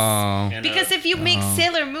have... and Because a- if you make Oh.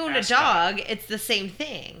 Sailor Moon a Ascot. dog, it's the same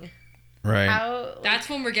thing. Right. How... That's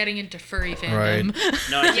when we're getting into furry fandom. Right.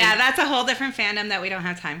 No, I think, Yeah, that's a whole different fandom that we don't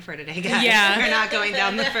have time for today, guys. Yeah. We're not going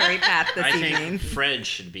down the furry path this I evening. think Fred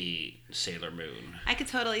should be Sailor Moon. I could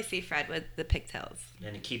totally see Fred with the pigtails.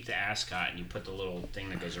 And you keep the ascot and you put the little thing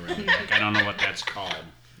that goes around the neck. I don't know what that's called.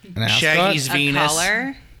 An ascot? Shaggy's A Venus.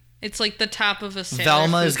 collar. It's like the top of a sailor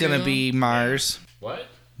Velma is cuckoo. going to be Mars. What?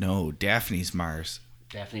 No, Daphne's Mars.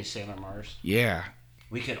 Daphne Sailor Mars. Yeah.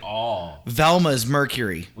 We could all, Velma's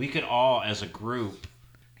Mercury. as a group,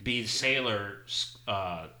 be Sailor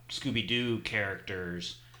Scooby Doo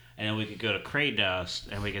characters, and then we could go to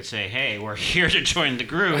Kratos and we could say, "Hey, we're here to join the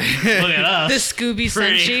group. Look at us. The Scooby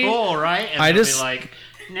Pretty Senshi. cool, right?" And I they'll just- be like,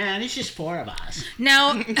 "Nah, there's just 4 of us."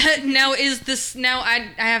 Now is this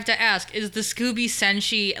I have to ask, is the Scooby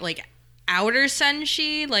Senshi like outer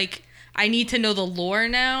Senshi? Like I need to know the lore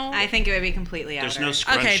now. I think it would be completely out. There's no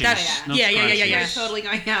scrunchies. Okay, that's- no yeah. We're scrunchies. totally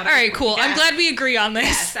going out. All right, cool. I'm glad we agree on this.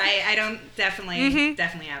 Yes, I don't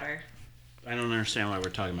definitely outer. I don't understand why we're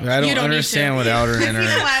talking about. I You don't don't need understand to. what outer and You know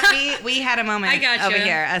inner. what? We had a moment I gotcha. over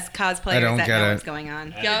here as cosplayers I don't that get know it. what's going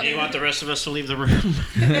on. Yup. Do you want the rest of us to leave the room?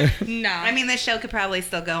 No. I mean, this show could probably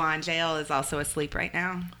still go on. JL is also asleep right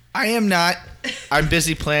now. I am not. I'm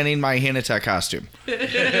busy planning my Hinata costume.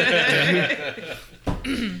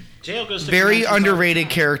 JL goes to Very conventions all the underrated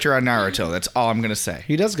time. character on Naruto. That's all I'm going to say.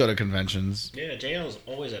 He does go to conventions. Yeah, JL's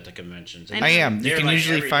always at the conventions. I am. You They're can like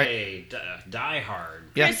usually find. everyday die hard.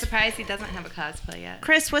 Yeah. I'm surprised he doesn't have a cosplay yet.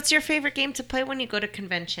 Chris, what's your favorite game to play when you go to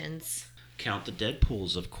conventions? Count the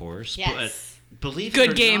Deadpools, of course. Yes. But believe Good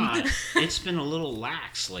it or game. not, it's been a little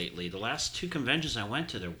lax lately. The last 2 conventions I went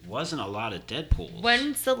to, there wasn't a lot of Deadpools.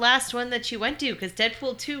 When's the last one that you went to? Because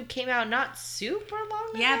Deadpool 2 came out not super long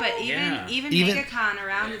ago. Yeah, but Yeah. even Even- MegaCon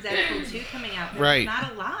around the Deadpool 2 coming out, there's Right.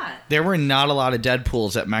 not a lot. There were not a lot of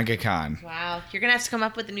Deadpools at MegaCon. Wow, you're going to have to come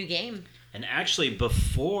up with a new game. And actually,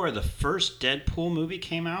 before the first Deadpool movie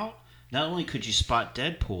came out, not only could you spot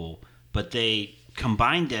Deadpool, but they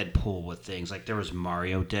combined Deadpool with things like there was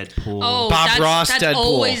Mario Deadpool. Oh, Bob Ross that's Deadpool.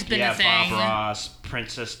 always been yeah, a thing. Bob Ross,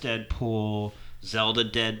 Princess Deadpool, Zelda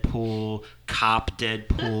Deadpool, Cop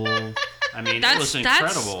Deadpool. I mean, it was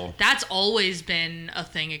incredible. That's always been a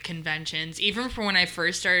thing at conventions. Even from when I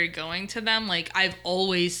first started going to them, like I've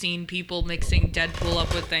always seen people mixing Deadpool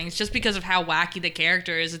up with things just because of how wacky the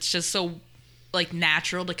character is. It's just so like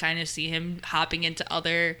natural to kind of see him hopping into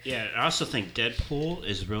other. Yeah, I also think Deadpool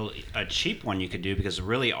is really a cheap one you could do because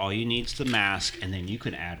really all you need is the mask, and then you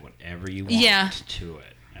can add whatever you want Yeah. to it.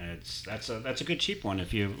 And that's a good cheap one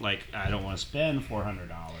if you like. I don't want to spend $400.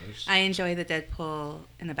 I enjoy the Deadpool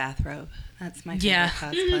in a bathrobe. That's my favorite Yeah.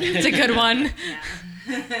 cosplay. It's a good one.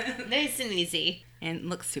 Nice and easy. And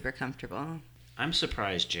looks super comfortable. I'm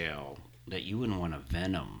surprised, JL, that you wouldn't want a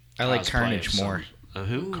Venom. I like cosplay Carnage of some- more.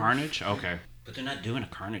 Who? Carnage? Okay. But they're not doing a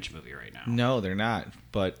Carnage movie right now. No, they're not.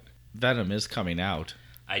 But Venom is coming out.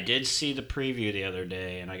 I did see the preview the other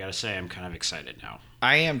day, and I gotta say, I'm kind of excited now.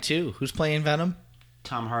 I am too. Who's playing Venom?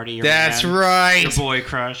 Tom Hardy, your That's man, right. your boy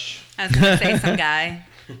crush. I was going to say some guy.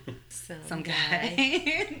 Some Some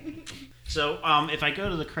guy. So, if I go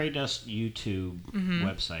to the Cray Dust YouTube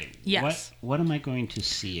website, Yes. what am I going to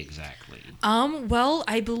see exactly? Well,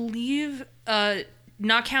 I believe,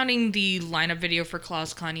 not counting the lineup video for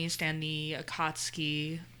Klaus Kleiniest and the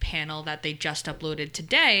Akatsuki panel that they just uploaded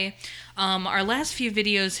today, our last few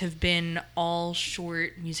videos have been all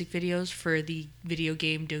short music videos for the video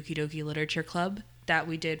game Doki Doki Literature Club that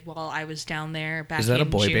we did while I was down there back in June. Is that a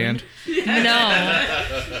boy band?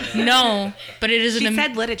 No, but it is She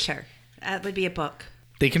said literature. That would be a book.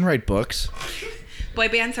 They can write books. Boy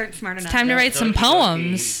bands aren't smart enough. time to write some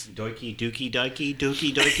poems. Doki, dookie, doki,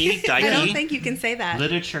 dookie, doki, I don't diki. think you can say that.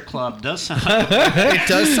 Literature Club does sound. It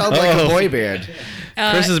does sound like a boy band.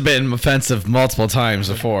 Chris has been offensive multiple times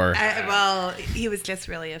before. Well, he was just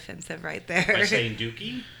really offensive right there. By saying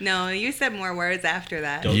dookie? No, you said more words after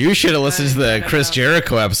that. You should have listened to the Chris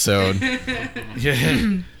Jericho episode.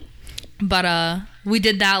 But we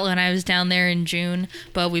did that when I was down there in June.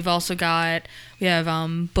 But we have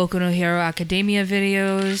Boku no Hero Academia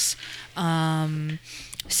videos,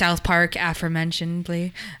 South Park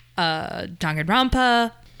aforementionedly,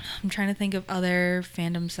 Danganronpa. I'm trying to think of other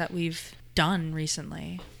fandoms that we've done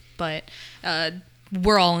recently. But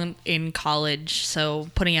we're all in college, so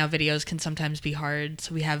putting out videos can sometimes be hard.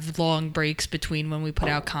 So we have long breaks between when we put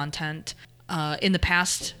out content. In the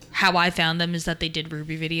past, how I found them is that they did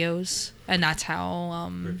Ruby videos, and that's how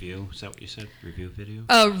Review? Is that what you said? Review video?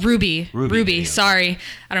 Ruby. videos. Sorry,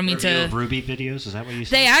 I don't mean Review to. of Ruby videos? Is that what you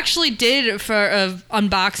said? They actually did for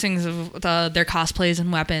unboxings of their cosplays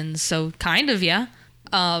and weapons, so kind of, yeah.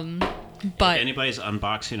 But if anybody's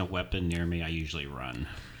unboxing a weapon near me, I usually run.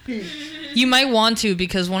 you might want to,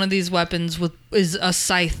 because one of these weapons is a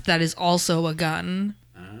scythe that is also a gun.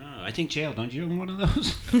 I think jail. Don't you own one of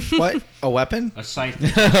those? What? A weapon? A scythe.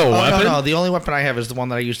 No. The only weapon I have is the one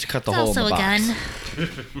that I used to cut the hole in the box.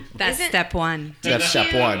 That's step one. That's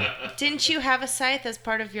step one. Didn't you have a scythe as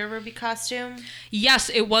part of your Ruby costume?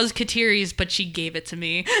 Yes, it was Katiri's, but she gave it to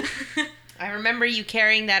me. I remember you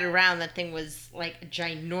carrying that around. That thing was like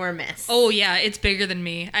ginormous. Oh yeah, it's bigger than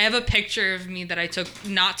me. I have a picture of me that I took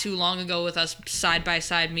not too long ago with us side by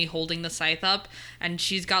side, me holding the scythe up, and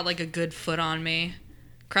she's got like a good foot on me.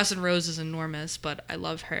 Crescent Rose is enormous, but I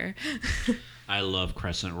love her. I love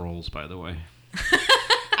crescent rolls, by the way.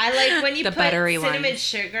 I like when you The put buttery cinnamon ones.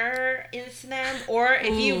 sugar into them, or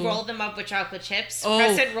if you roll them up with chocolate chips. Oh.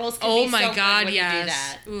 Crescent rolls can Oh be my so God, good when yes. you do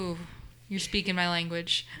that. Ooh, you're speaking my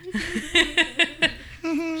language.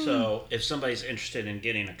 So, if somebody's interested in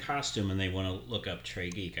getting a costume and they want to look up Trey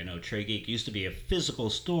Geek, I know Trey Geek used to be a physical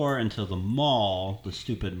store until the mall, the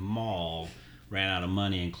stupid mall, ran out of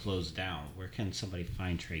money and closed down. Where can somebody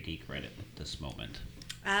find Trey Geek right at this moment?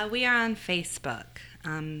 We are on Facebook.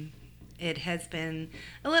 It has been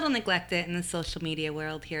a little neglected in the social media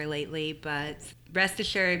world here lately, but rest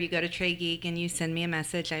assured, if you go to Trey Geek and you send me a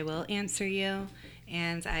message, I will answer you,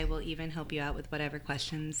 and I will even help you out with whatever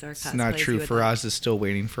questions or cosplays It's not true. you would like. Faraz is still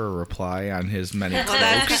waiting for a reply on his many Well,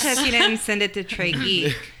 that's because you didn't send it to Trey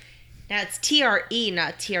Geek. Now it's TRE,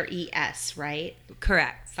 not TRES, right?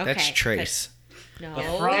 Correct. Okay. That's Trace. No,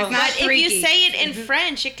 There's not but if three you geeks. say it in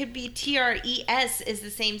French, it could be TRES is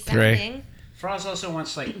the same Three. sounding. Froz also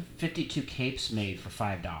wants like 52 capes made for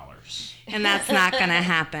 $5. And that's not going to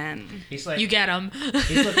happen. He's like, You get them.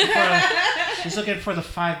 he's looking for the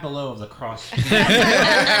Five Below of the cross. Listen,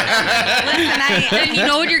 And you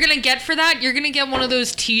know what you're gonna get for that? You're gonna get one of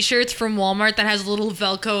those T-shirts from Walmart that has little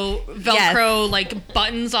Velcro like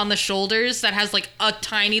buttons on the shoulders that has like a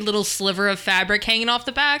tiny little sliver of fabric hanging off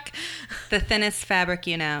the back. the thinnest fabric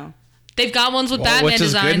you know. They've got ones with Well, Batman which is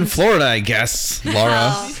designs. good in Florida, I guess, Laura.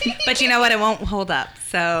 Well, but you know what? It won't hold up.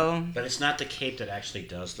 So But it's not the cape that actually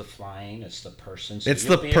does the flying. It's the person. So It's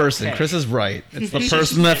you'll the be person. okay. Chris is right. It's the It's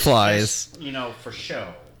person that it's flies. just, for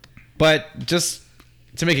show. But just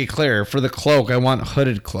to make it clear, for the cloak, I want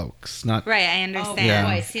hooded cloaks, not. right, I understand. Oh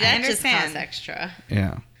Yeah. boy, see I that just understand. costs extra.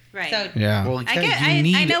 Yeah. Right. So Yeah. Well, I you get. I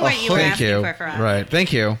need know a what you were hood. Thank asking you. for us. Right.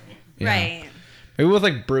 Thank you. Yeah. Right. Maybe with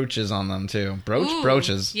like brooches on them too. Ooh,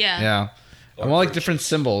 Brooches. yeah. Yeah. I want like different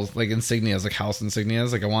symbols, like insignias, like house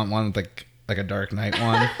insignias. Like I want one with like a Dark Knight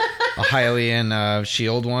one, a Hylian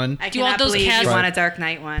shield one. I Do you want cannot those believe cast- you want a Dark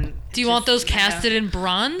Knight one. Do you want those casted in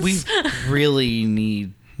bronze? We really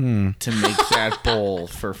need to make that bowl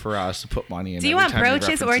for us to put money in. Do you every want time he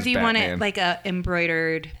brooches or references do you want it Batman. like a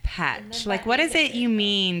embroidered patch? Like what is it you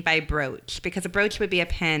mean by brooch? Because a brooch would be a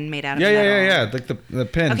pin made out of metal. Yeah. Like the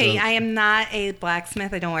pins. Okay, of- I am not a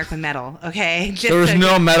blacksmith. I don't work with metal. Okay, Just There was so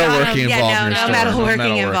no you- metalworking yeah, involved no, in your no story. metalworking No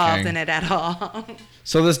metalworking. involved in it at all.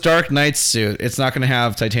 So this Dark Knight suit, it's not going to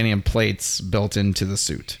have titanium plates built into the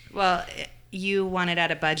suit. Well, you want it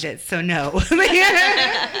at a budget, so no.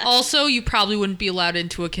 Also, you probably wouldn't be allowed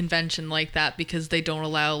into a convention like that because they don't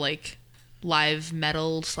allow like live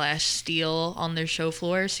metal / steel on their show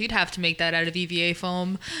floor. So you'd have to make that out of EVA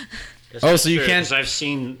foam. Oh, so you can't- Because I've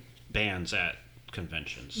seen bands at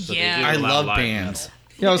conventions. So Yeah. they do I allow love live bands. metal.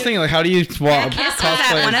 Yeah, I was thinking, like, how do you Kiss was at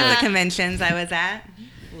cosplay? one as, of the like- conventions I was at.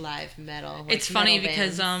 Live metal. like It's funny metal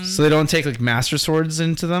because bands. So they don't take, like, master swords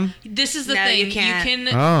into them? this is the No, thing. you can't.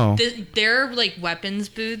 Oh. There are like weapons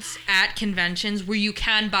booths at conventions where you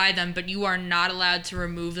can buy them, but you are not allowed to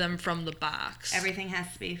remove them from the box. Everything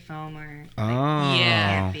has to be foam or Oh.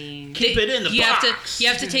 Yeah. can't be. Keep it in the you box. you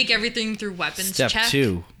have to take everything through weapons Step check,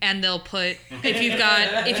 2. and they'll put if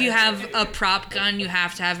you have a prop gun, you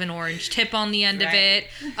have to have an orange tip on the end of Right.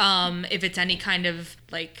 it. If it's any kind of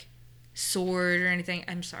like sword or anything,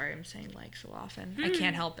 I'm sorry, I'm saying like so often, I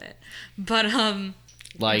can't help it, but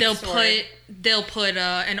Like they'll put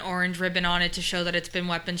an orange ribbon on it to show that it's been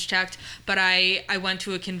weapons checked. But I went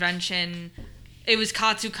to a convention, it was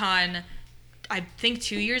KatsuCon, I think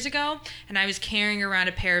 2 years ago, and I was carrying around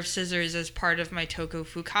a pair of scissors as part of my Toko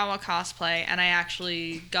Fukawa cosplay, and I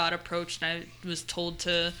actually got approached and I was told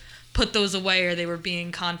to put those away or they were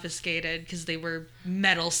being confiscated because they were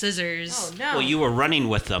metal scissors. Oh no. Well, you were running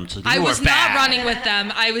with them, so I you was were bad. not running with them.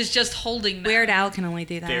 I was just holding them. Weird Al can only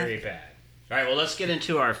do that. Very bad. All right, well, let's get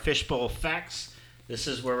into our fishbowl facts. This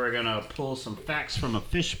is where we're going to pull some facts from a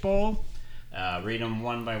fishbowl, read them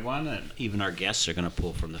one by one, and even our guests are going to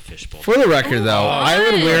pull from the fishbowl. For the record, though, I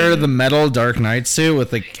would wear the metal Dark Knight suit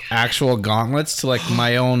with, like, actual gauntlets to, like,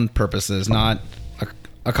 my own purposes, not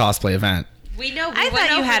a cosplay event. We know. I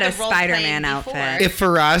thought you had a Spider-Man outfit. if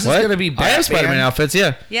Faraz is What? gonna be Batman, I have Spider-Man outfits,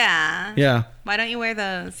 yeah. Yeah. Yeah. Why don't you wear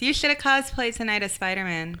those? You should have cosplayed tonight as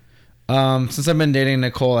Spider-Man. Since I've been dating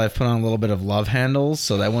Nicole, I've put on a little bit of love handles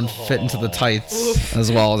so that wouldn't fit into the tights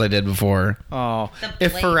as well as I did before. Oh,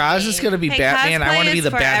 if Faraz is gonna be Hey, Batman, I cosplay want to be is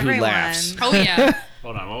the for Bat everyone. who laughs. Oh yeah.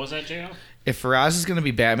 Hold on, what was that, J.O.? If Faraz is gonna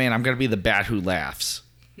be Batman, I'm gonna be the Bat who laughs.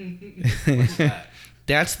 What's that?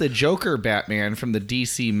 That's the Joker Batman from the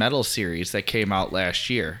DC Metal series that came out last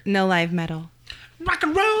year. No live metal. Rock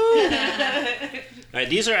and roll! All right,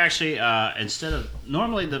 these are actually, instead of,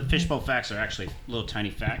 normally the fishbowl facts are actually little tiny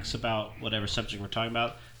facts about whatever subject we're talking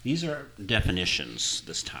about. These are definitions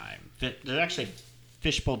this time. They're actually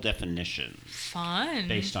fishbowl definitions Fun.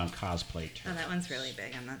 based on cosplay Oh, terms. that one's really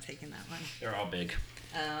big. I'm not taking that one. They're all big.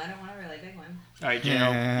 Oh, I don't want a really big one. All right,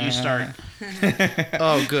 J.O., you start.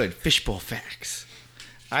 Oh, good. Fishbowl facts.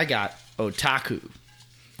 I got otaku.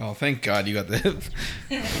 Oh, thank God you got the...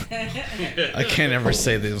 I can't ever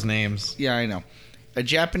say those names. Yeah, I know. A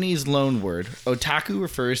Japanese loan word, otaku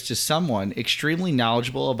refers to someone extremely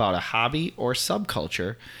knowledgeable about a hobby or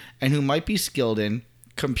subculture and who might be skilled in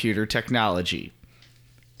computer technology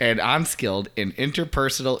and unskilled in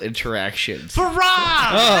interpersonal interactions.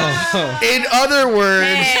 Oh. In other words,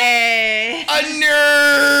 Hey! a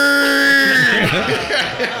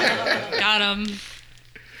nerd! Got him.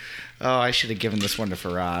 Oh, I should have given this one to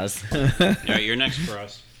Faraz. All right, you're next for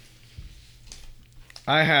us.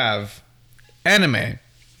 I have anime.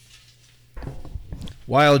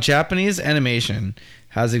 While Japanese animation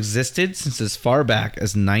has existed since as far back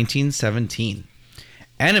as 1917,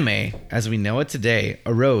 anime, as we know it today,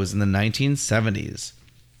 arose in the 1970s.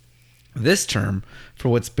 This term, for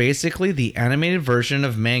what's basically the animated version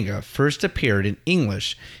of manga, first appeared in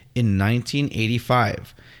English in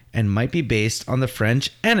 1985 and might be based on the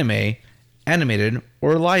French anime, animated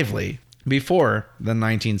or lively. Before the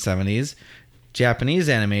 1970s, Japanese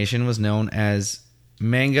animation was known as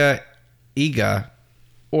manga iga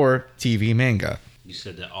or TV manga. You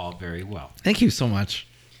said that all very well. Thank you so much.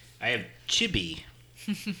 I have chibi.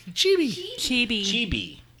 Chibi. Chibi.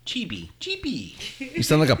 Chibi. Chibi. Chibi. You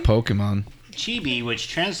sound like a Pokemon. Chibi, which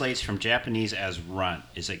translates from Japanese as runt,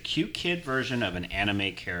 is a cute kid version of an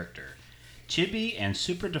anime character. Chibi and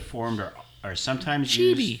super deformed are sometimes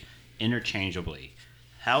used interchangeably.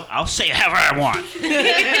 I'll say it however I want.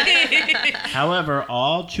 However,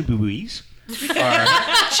 all chibis are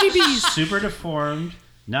super deformed.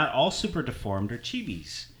 Not all super deformed are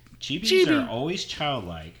chibis. Chibis are always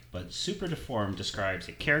childlike, but super deformed describes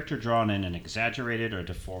a character drawn in an exaggerated or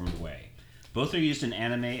deformed way. Both are used in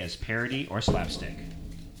anime as parody or slapstick.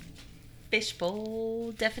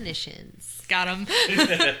 Fishbowl definitions. Got him.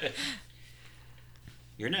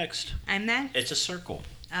 You're next. I'm next. It's a circle.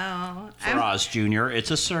 Oh, For Oz Jr., it's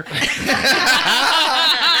a circle.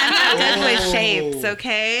 I'm not good with shapes,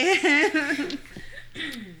 okay?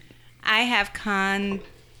 I have con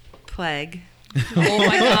plague. Oh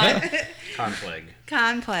my God. Conflag.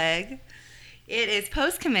 Con plague. It is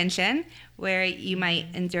post-convention where you might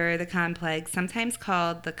endure the con plague, sometimes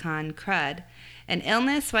called the con crud, an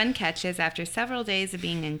illness one catches after several days of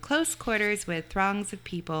being in close quarters with throngs of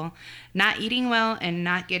people, not eating well, and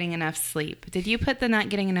not getting enough sleep. Did you put the not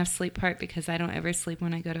getting enough sleep part? Because I don't ever sleep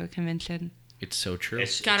when I go to a convention. It's so true.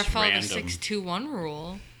 Gotta follow the 6-2-1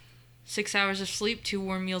 rule. 6 hours of sleep, 2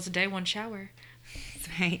 warm meals a day, 1 shower. That's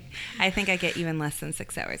right. I think I get even less than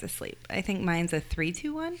 6 hours of sleep. I think mine's a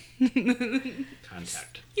 3-2-1.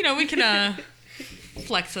 Contact. You know, we can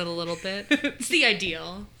flex it a little bit. It's the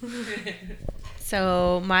ideal.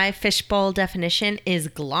 So my fishbowl definition is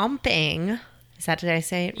glomping. Is that, did I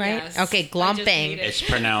say it right? Yes. Okay, glomping. It's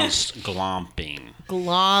pronounced glomping.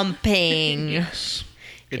 Glomping. Yes.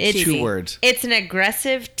 It's 2 words. It's an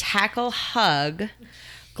aggressive tackle hug.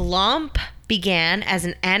 Glomp began as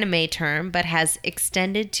an anime term but has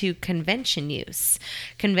extended to convention use.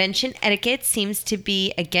 Convention etiquette seems to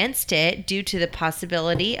be against it due to the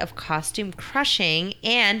possibility of costume crushing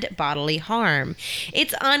and bodily harm.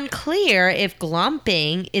 It's unclear if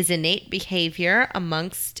glomping is innate behavior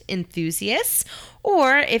amongst enthusiasts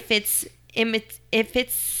or if it's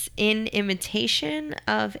in imitation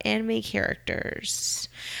of anime characters.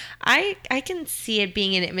 I can see it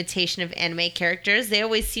being an imitation of anime characters. They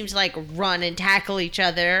always seem to like run and tackle each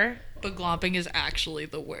other. But glomping is actually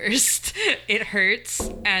the worst. It hurts,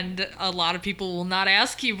 and a lot of people will not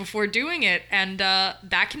ask you before doing it, and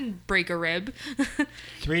that can break a rib.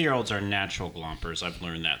 3-year-olds are natural glompers. I've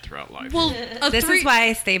learned that throughout life. Well, This is why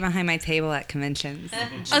I stay behind my table at conventions.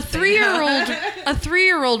 a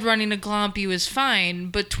 3-year-old running a glomp you is fine,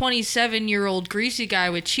 but 27-year-old greasy guy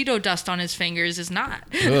with Cheeto dust on his fingers is not.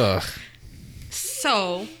 Ugh.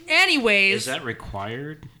 So, anyways, Is that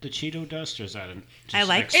required, the Cheeto dust, or is that I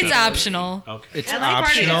like it's optional. Okay. It's I like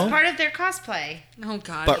optional, it's part of their cosplay. Oh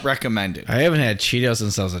God. but recommended. I haven't had Cheetos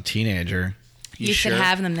since I was a teenager. You should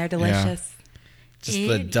have them. They're delicious. Just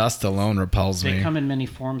the dust alone repels They me. come in many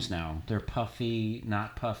forms now. They're puffy,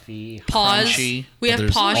 not puffy. Paws. crunchy. We have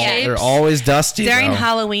paw shapes. They're always dusty. During though.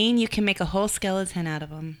 Halloween, you can make a whole skeleton out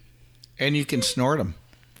of them. And you can snort them.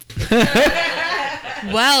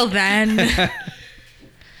 Well then,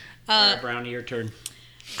 All right, Brownie, your turn.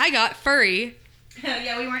 I got furry.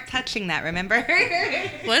 Yeah, we weren't touching that, remember?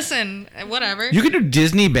 Listen, whatever. You can do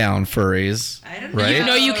Disney bound furries. I don't right?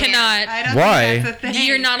 No, you cannot. I don't Why? think that's a thing.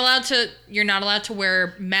 You're not allowed to. You're not allowed to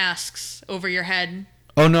wear masks over your head.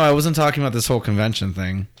 Oh no, I wasn't talking about this whole convention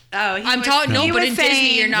thing. Oh, he I'm was- talking. No, he but was in saying-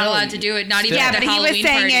 Disney, you're not allowed to do it. Not even Yeah, at but a he was Halloween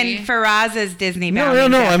saying party. in Faraz's Disney No,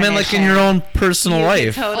 bounding I meant like in your own personal you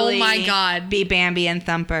life. could totally Oh my God. be Bambi and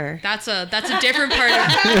Thumper. That's a different part of.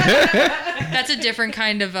 That's a different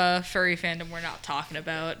kind of furry fandom we're not talking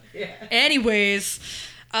about. Yeah. Anyways,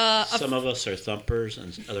 Some of us are thumpers,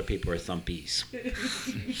 and other people are thumpies.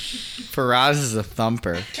 Faraz is a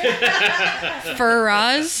thumper.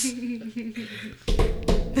 Faraz.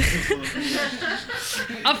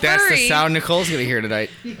 A That's the furry. sound Nicole's gonna hear tonight.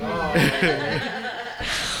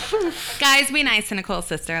 Guys, be nice to Nicole's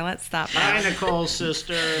sister. Let's stop. Hi, Nicole's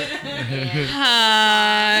sister.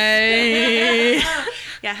 Hi.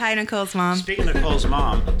 Yeah, hi, Nicole's mom. Speaking of Nicole's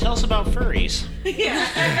mom, tell us about furries.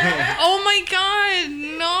 Oh my God,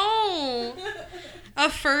 no. A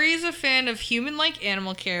furry is a fan of human-like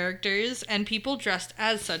animal characters and people dressed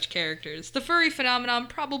as such characters. The furry phenomenon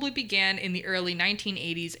probably began in the early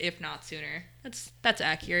 1980s, if not sooner. That's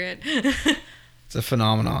accurate. It's a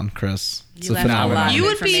phenomenon, Chris. It's You a left a lot phenomenon. of You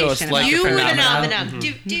would be. So it's like you a would. phenomenon.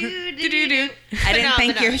 Phenomenon. I didn't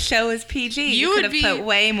think your show was PG. You You would could have be- put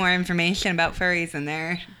way more information about furries in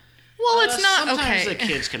there. Well, it's not Sometimes okay. the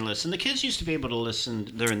kids can listen. The kids used to be able to listen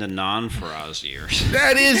during the non-Faraz years.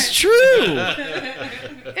 That is true.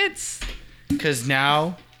 It's Because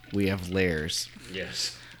now we have layers.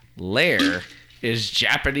 Yes. Lair is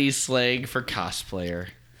Japanese slang for cosplayer.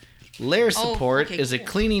 Lair support okay, is a cool.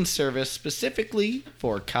 cleaning service specifically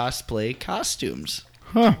for cosplay costumes.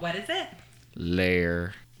 What is it?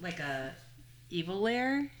 Lair. Like a evil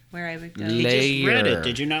lair where I would go. You just read Layer. it.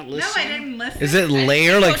 Did you not No, listen? I didn't listen. Is it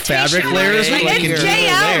layer like fabric layers? Or Layer. like It's a JL.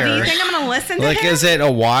 Do you layer? think I'm gonna listen to Like, him? is it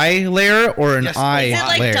a Y layer or an Yes, I is it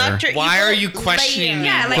like layer? Dr. Why Evil are you questioning Lair. me?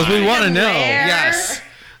 Yeah, like Because we want to know. lair. Yes.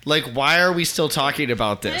 Like, why are we still talking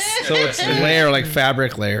about this? So it's layer like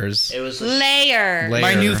fabric layers. It was Layer. Layer.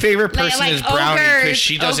 My new favorite person like is Brownie because ogres.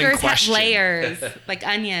 she doesn't ogres question. have layers. Like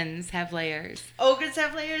onions have layers. Ogres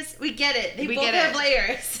have layers. We get it. They We both get have it.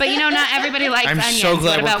 layers. But you know, not everybody likes I'm onions. so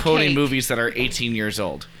glad What we're about quoting cake? movies that are 18 years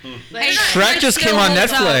old. Hey, Shrek just still came on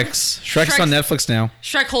holds up. Netflix. Shrek's on Netflix now.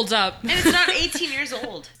 Shrek holds up. And it's not 18 years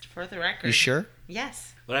old. For the record. You sure?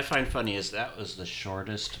 Yes. What I find funny is that was the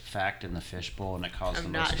shortest fact in the fishbowl, and it caused the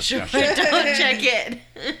I'm most not sure. discussion. Don't check it.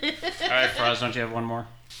 All right, Froz, don't you have one more?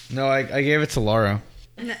 No, I gave it to Laura.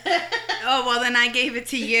 Oh, well, then I gave it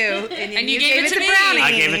to you. And you gave it to me. Brownie.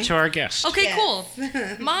 I gave it to our guest. Okay, Yes. cool.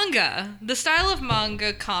 Manga. The style of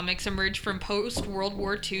manga comics emerged from post-World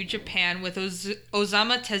War II Japan with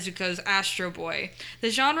Osamu Tezuka's Astro Boy.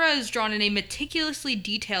 The genre is drawn in a meticulously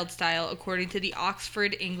detailed style according to the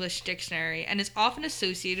Oxford English Dictionary and is often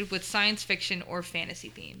associated with science fiction or fantasy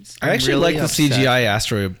themes. I actually really like the upset. CGI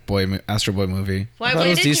Astro Boy movie. Why? I thought it When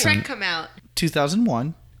was did decent. Shrek come out?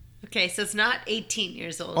 2001. Okay, so it's not 18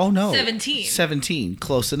 years old. Oh no. 17. 17.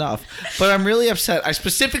 Close enough. But I'm really upset. I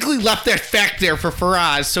specifically left that fact there for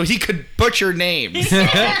Faraz so he could butcher names.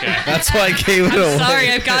 That's why I gave it away.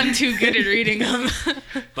 Sorry, I've gotten too good at reading them.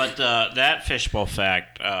 But that fishbowl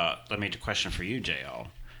fact, let me question for you, JL.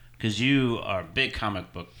 Because you are a big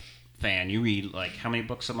comic book fan. You read, like, how many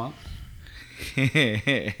books a month?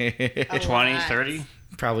 20, 30?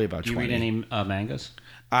 Probably about Do you 20. read any mangas?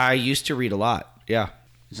 I used to read a lot. Yeah.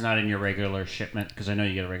 It's not in your regular shipment? Because I know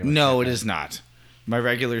you get a regular No, shipment. it is not. My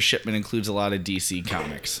regular shipment includes a lot of DC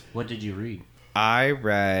comics. What did you read? I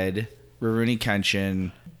read Rurouni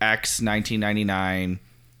Kenshin, X 1999,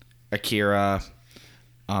 Akira,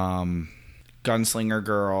 Gunslinger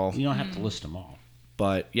Girl. You don't have to list them all.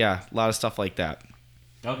 But yeah, a lot of stuff like that.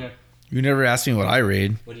 Okay. You never asked me what I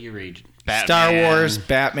read. What do you read? Star Wars,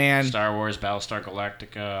 Batman, Star Wars, Battlestar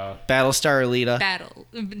Galactica. Battlestar Alita. Battle.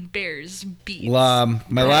 Bears. Beats.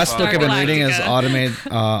 My last book I've been reading is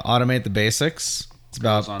Galactica. Automate the Basics. It's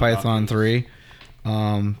about on Python Buffy.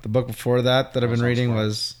 3. The book before that I've been reading fun.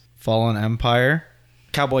 was Fallen Empire.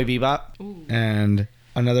 Cowboy Bebop. And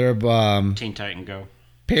another Teen Titan Go.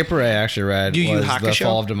 paper I actually read Yu Yu was The Hakusho?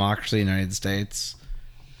 Fall of Democracy in the United States.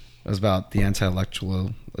 It was about the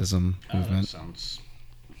anti-intellectualism movement. Sounds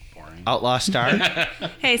boring. Outlaw Star.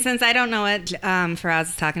 Hey, since I don't know what Faraz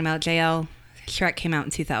is talking about, JL, Shrek came out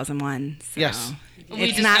in 2001. So Yes. We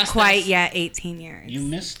it's not discussed quite this. yet 18 years. You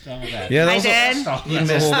missed all that. Yeah, that I was did? you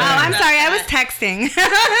missed Oh, I'm sorry. I was texting.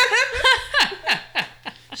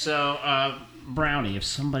 So, Brownie, if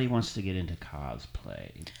somebody wants to get into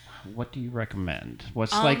cosplay, what do you recommend?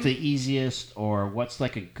 What's like the easiest, or what's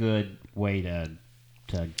like a good way to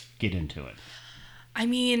get into it? I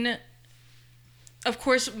mean, of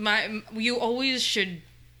course, you always should.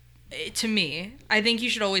 To me, I think you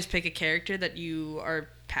should always pick a character that you are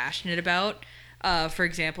passionate about. For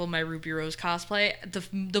example, my Ruby Rose cosplay.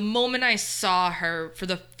 The moment I saw her for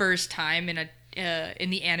the first time in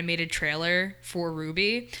the animated trailer for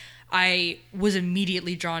Ruby, I was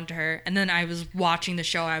immediately drawn to her. And then I was watching the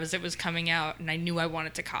show as it was coming out, and I knew I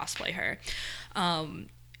wanted to cosplay her.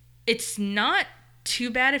 It's not too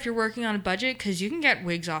bad if you're working on a budget, because you can get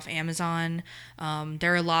wigs off Amazon.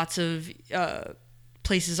 There are lots of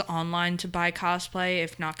places online to buy cosplay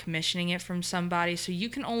if not commissioning it from somebody, so you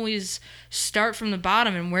can always start from the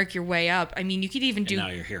bottom and work your way up. I mean, you could even do And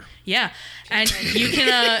now you're here. yeah, and you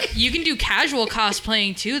can do casual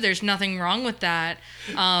cosplaying too. There's nothing wrong with that.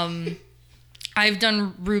 I've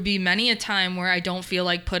done Ruby many a time where I don't feel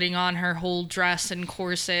like putting on her whole dress and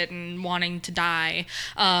corset and wanting to die.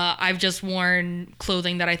 I've just worn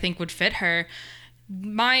clothing that I think would fit her.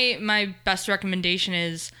 My best recommendation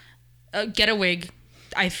is get a wig.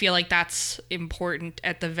 I feel like that's important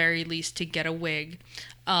at the very least, to get a wig.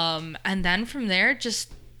 And then from there,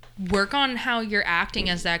 just work on how you're acting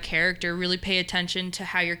as that character. Really pay attention to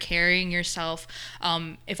how you're carrying yourself.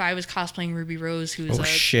 If I was cosplaying Ruby Rose, who's Oh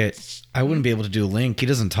shit! I wouldn't be able to do Link. He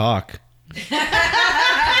doesn't talk.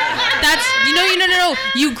 that's no.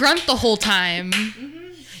 You grunt the whole time.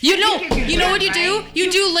 You know what you do?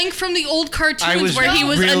 You do Link from the old cartoons where he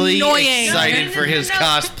was really annoying. excited for his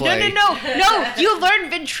cosplay. No. You learn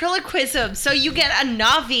ventriloquism, so you get a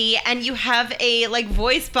Navi and you have a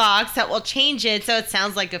voice box that will change it so it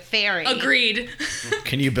sounds like a fairy. Agreed.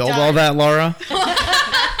 Can you build all that, Laura?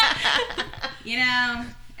 You know,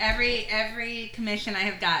 every commission I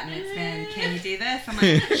have gotten, it's been, can you do this? I'm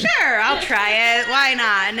like, sure, I'll try it. Why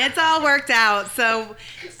not? And it's all worked out. So,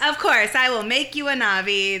 of course, I will make you a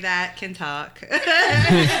Navi that can talk.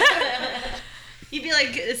 You'd be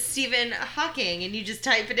like Stephen Hawking, and you just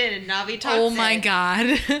type it in, and Navi talks. Oh my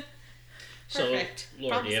god. So, Perfect.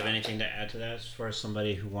 Laura, do you have anything to add to that as far as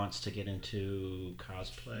somebody who wants to get into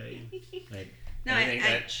cosplay? Like, No,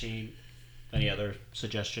 anything any other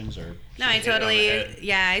suggestions or? No, I totally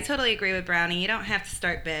agree with Brownie. You don't have to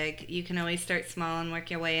start big. You can always start small and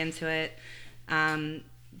work your way into it.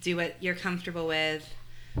 Do what you're comfortable with.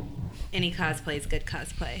 Any cosplay is good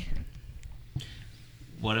cosplay.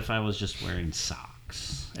 What if I was just wearing socks?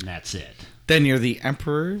 6, and that's it. Then you're the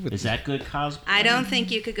emperor. Is that good cosplay? I don't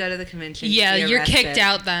think you could go to the convention. Yeah, Be you're kicked arrested.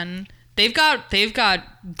 out then. They've got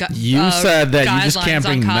You said that you just guidelines can't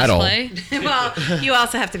on bring metal. cosplay. Well, you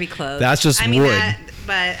also have to be clothed. That's just I mean, wood.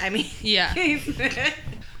 But I mean, Yeah.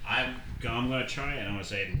 I'm going to try it. I'm going to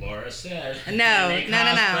say Laura said. No.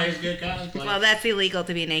 Cosplay is good cosplay. Well, that's illegal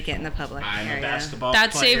to be naked in the public I'm area. a basketball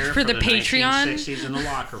That's player saved for the Patreon. 1960s in the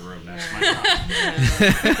locker room. That's my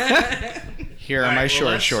cosplay. Here are my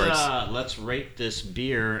short shorts. Let's rate this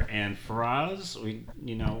beer. And Faraz,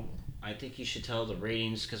 I think you should tell the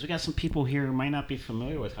ratings because we got some people here who might not be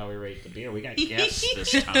familiar with how we rate the beer. We got guests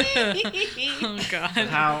this time. Oh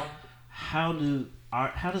God.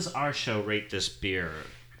 How does our show rate this beer?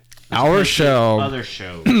 Our show Other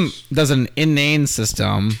shows. does an inane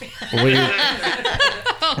system. We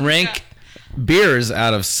rank beers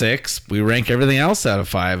out of 6. We rank everything else out of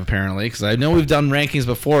 5, apparently, because I know we've done rankings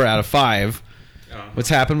before out of 5. What's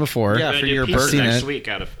happened before? Yeah, for your birthday next week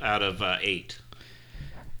out of 8.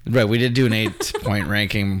 Right, we did do an 8-point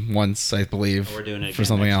ranking once, I believe, We're doing it for again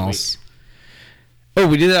something next else. Oh,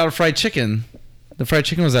 we did it out of fried chicken. The fried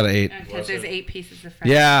chicken was out of 8. Because there's 8 pieces of fried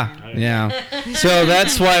Yeah, chicken. yeah. So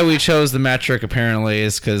that's why we chose the metric, apparently,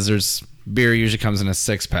 is because there's beer usually comes in a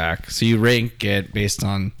 6-pack. So you rank it based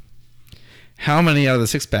on how many out of the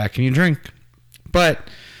 6-pack can you drink. But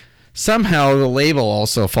somehow the label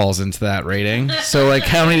also falls into that rating. So, like,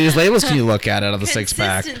 how many of these labels can you look at out of the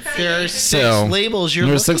 6-pack? There are 6 So, labels you're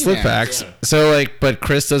There's 6 looking lip at. packs. So, like, but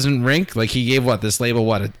Chris doesn't rank. Like, he gave this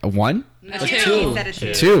label, a 1? No, A he 2. said a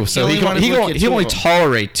 2. 2. So He he only can wanted to look at he 2 only of them.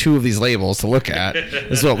 tolerate 2 of these labels to look at,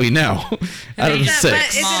 is what we know. Out of the But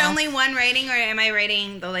 6. is it only one rating, or am I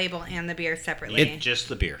rating the label and the beer separately? Just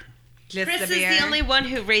the beer. Just Chris the beer. is the only one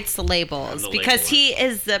who rates the labels I'm the because labeler. he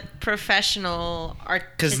is the professional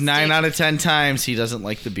artistic. Because 9 out of 10 times he doesn't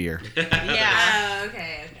like the beer. Yeah. Oh,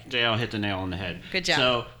 okay. JL hit the nail on the head. Good job.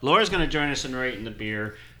 So Laura's going to join us in rating the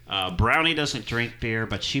beer. Brownie doesn't drink beer,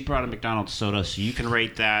 but she brought a McDonald's soda, so you can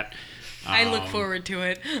rate that. I look forward to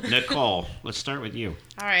it. Nicole, let's start with you.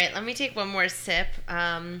 All right, let me take one more sip.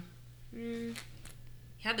 Yeah,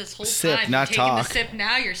 this whole Sip, time not you're taking talk. the sip.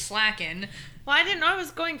 Now you're slacking. Well, I didn't know I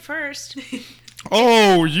was going first.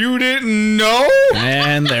 Oh, you didn't know?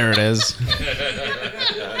 And there it is.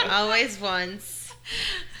 Always once.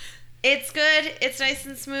 It's good. It's nice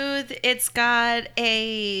and smooth. It's got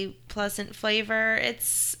a pleasant flavor.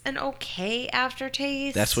 It's an okay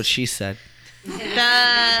aftertaste. That's what she said.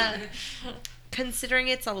 Considering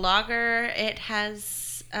it's a lager, it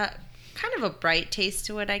has kind of a bright taste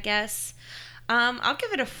to it, I guess. I'll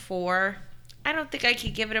give it a 4. I don't think I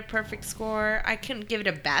could give it a perfect score. I couldn't give it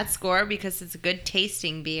a bad score because it's a good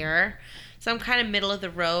tasting beer. So I'm kind of middle of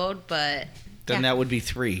the road, but Then that would be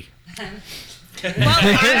 3. well,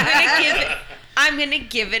 I'm gonna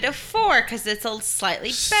give it a 4 because it's a slightly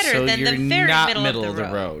better So than you're the very not middle of the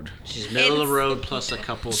road. She's middle of the road plus a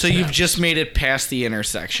couple. So you've just made it past the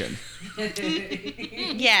intersection.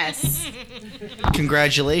 Yes.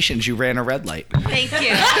 Congratulations, you ran a red light. Thank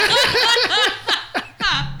you.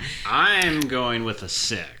 I'm going with a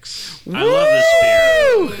 6. I love this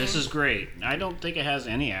beer. This is great. I don't think it has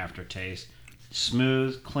any aftertaste.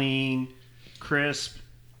 Smooth, clean, crisp.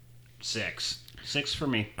 6. 6 for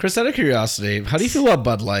me. Chris, out of curiosity, how do you feel about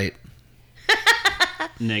Bud Light?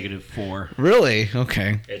 -4. Really?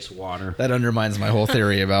 Okay. It's water. That undermines my whole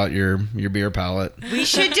theory about your beer palate. We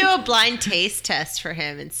should do a blind taste test for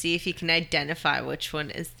him and see if he can identify which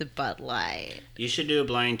one is the Bud Light. You should do a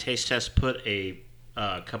blind taste test. Put a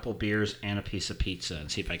couple beers and a piece of pizza and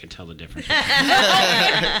see if I can tell the difference.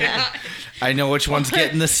 I know which one's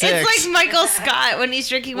getting the 6. It's like Michael Scott when he's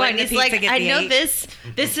drinking wine. When the He's like, pizza gets I the know 8."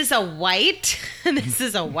 this is a white, and this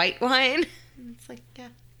is a white wine. It's like, yeah,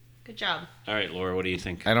 good job. All right, Laura, what do you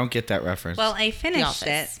think? I don't get that reference. Well, I finished it,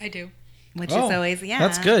 Office. I do. which Oh, is always,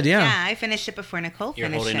 that's good, yeah. Yeah, I finished it before Nicole You're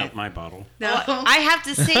finished holding it. up my bottle. No. I have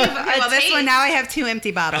to save a well, this taste. one, now I have 2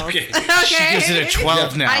 empty bottles. Okay. she gives it a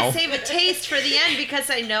 12 now. I save a taste for the end because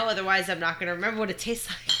I know otherwise I'm not going to remember what it tastes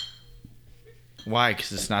like. Why?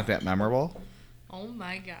 Because it's not that memorable? Oh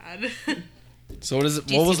my god. So what is it?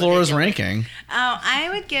 Do you What was see what Laura's they're doing? ranking? Oh, I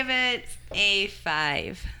would give it a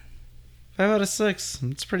 5. 5 out of 6.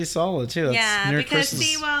 It's pretty solid too. That's Yeah, near because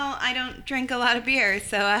Chris's. I don't drink a lot of beer,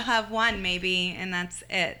 so I'll have one maybe, and that's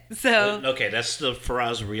it. So Okay, that's the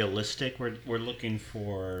Faraz realistic. We're looking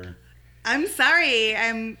for. I'm sorry,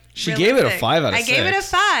 I'm. She gave it a realistic. 5 out of I 6. gave it a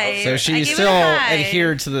 5. So I she gave it a still 5.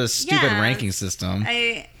 adhered to the stupid Yeah. ranking system.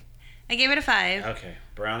 I gave it a 5. Okay,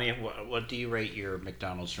 Brownie, what do you rate your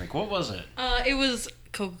McDonald's drink? What was it? It was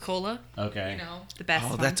Coca-Cola. Okay. You know. The best Oh,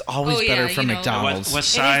 one. that's always Oh, better yeah, from you know. McDonald's. What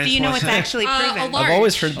size Do you know was it's it? actually proven? A large. I've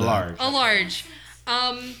always heard A that. large. A large.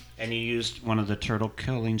 And you used one of the turtle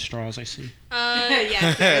killing straws, I see.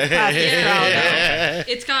 Yes, there's plastic straw, though.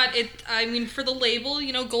 It's got it. I mean, for the label,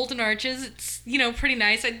 you know, golden arches. It's pretty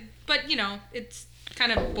nice. But you know, it's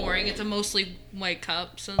kind of boring. It's a mostly white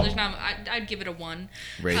cup, so there's not. I'd give it a 1.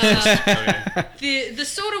 The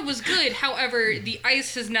soda was good. However, the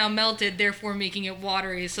ice has now melted, therefore making it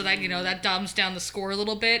watery. So that that dumbs down the score a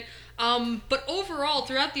little bit. But overall,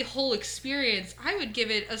 throughout the whole experience, I would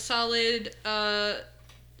give it a solid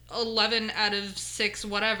 11 out of 6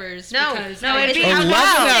 whatevers. No, because no, it'd be 11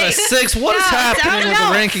 out of 6. What is happening with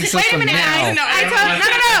the ranking system Wait a minute, now? No. I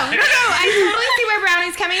totally see where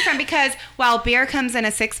Brownie's coming from because while beer comes in a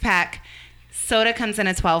 6-pack, soda comes in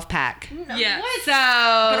a 12-pack. Yeah. So,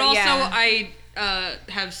 But also, yeah. I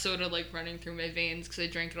have soda running through my veins because I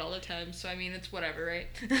drink it all the time. So I mean, it's whatever, right?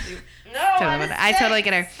 I totally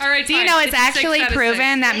get her. All right. Do you fine. know it's 6 actually out of proven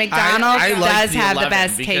 6. that McDonald's I like does have the 11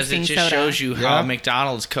 best because tasting it just soda? shows you how Yeah.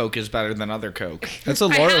 McDonald's Coke is better than other Coke. That's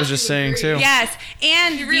what I Laura have was just to saying agree. too. Yes,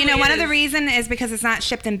 and It really one of the is. reason is because it's not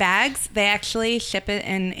shipped in bags. They actually ship it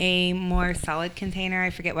in a more solid container. I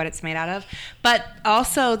forget what it's made out of, but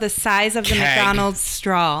also the size of the Keg. McDonald's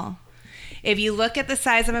straw. If you look at the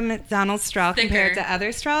size of a McDonald's straw compared Thicker. to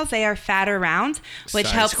other straws, they are fatter round, which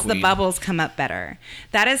Size helps the queen. bubbles come up better.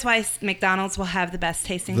 That is why McDonald's will have the best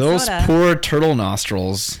tasting Those soda. poor turtle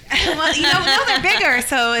nostrils. Well, no, they're bigger,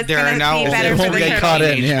 so it's There going are to now be better They for won't the get turtle. caught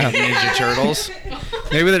in. Yeah. Ninja Turtles.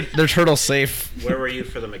 Maybe they're turtle safe. Where were you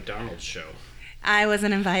for the McDonald's show? I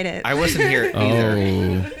wasn't invited. I wasn't here either.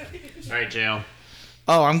 Oh. All right, Jail.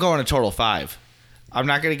 Oh, I'm going a total 5. I'm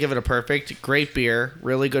not going to give it a perfect. Great beer,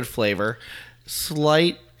 really good flavor,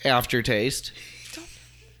 slight aftertaste,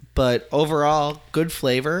 but overall good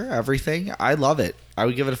flavor. Everything. I love it. I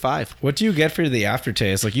would give it a 5. What do you get for the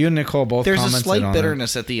aftertaste? Like you and Nicole both There's a commented slight on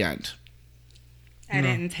bitterness at the end. I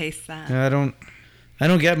didn't taste that. it. Yeah, I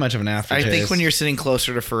don't get much of an I aftertaste. think when you're sitting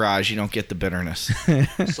closer to Faraj, you don't get the bitterness.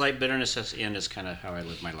 Slight bitterness at the end is kind of how I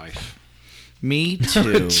live my life. Me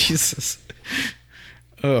too. Jesus.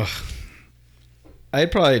 Ugh. I'd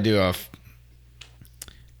probably do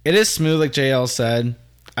it is smooth like JL said.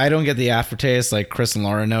 I don't get the aftertaste like Chris and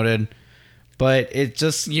Laura noted. But it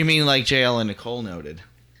just You mean like JL and Nicole noted?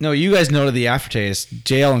 no, you guys noted the aftertaste.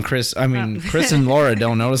 JL and Chris Chris and Laura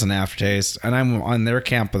don't notice an aftertaste, and I'm on their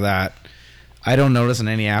camp of that. I don't notice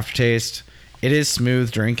any aftertaste. It is smooth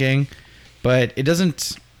drinking, but it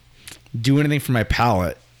doesn't do anything for my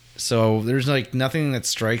palate. So there's nothing that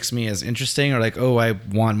strikes me as interesting or I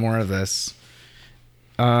want more of this.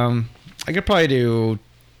 I could probably do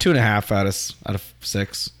 2.5 out of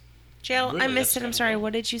 6. Jail, I Really? missed That's it. I'm kinda sorry. low.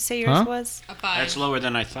 What did you say yours Huh? was? A 5. That's lower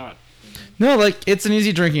than I thought. No, it's an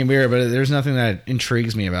easy drinking beer, but there's nothing that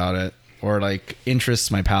intrigues me about it or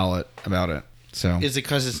interests my palate about it. So Is it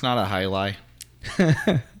because it's not a high lie?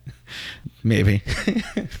 maybe.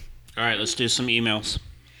 All right, let's do some emails.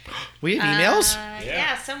 We have emails?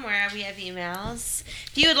 Yeah, somewhere we have emails.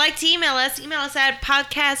 If you would like to email us at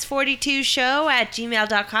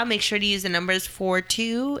podcast42show@gmail.com. Make sure to use the numbers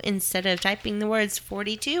 42 instead of typing the words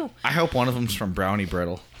 42. I hope one of them's from Brownie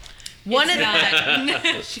Brittle.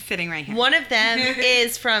 She's sitting right here. One of them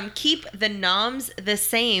is from Keep the Noms the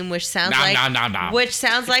Same, which sounds Nom, nom, nom. which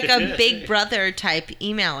sounds like a Big Brother type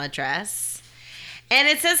email address. And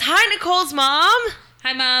it says, "Hi, Nicole's mom."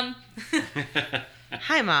 Hi, Mom.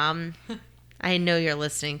 Hi, Mom. I know you're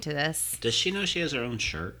listening to this. Does she know she has her own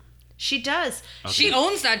shirt? She does. She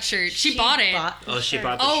owns that shirt. She bought it. the She shirt.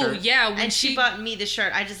 bought the Oh, shirt? yeah. When And she bought me the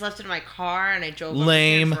shirt. I just left it in my car and I drove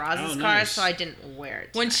Lame. over to Faraz's Oh, car, nice. so I didn't wear it.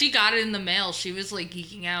 When she got it in the mail, she was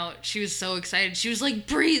geeking out. She was so excited. She was like,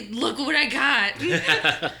 "Bree, look what I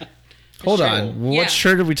got." Hold on. What Yeah.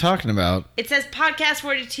 shirt are we talking about? It says Podcast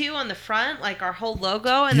 42 on the front, like our whole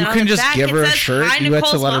logo, and You then on can the just back give it her a says, shirt. "Hi, You had to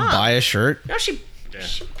Nicole's let her mom." buy a shirt. No, she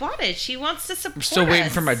bought it. She wants to support I'm still waiting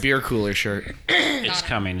us. for my beer cooler shirt. It's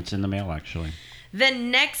coming. It's in the mail, actually. The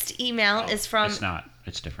next email is from. It's not.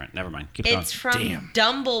 It's different. Never mind. Keep going. It's from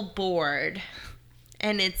Dumbleboard,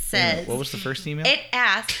 and it says. What was the first email? It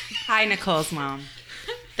asks. Hi, Nicole's mom.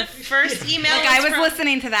 The first email. I was from,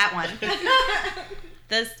 listening to that one.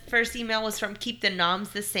 The first email was from Keep the Noms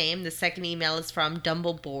the Same. The second email is from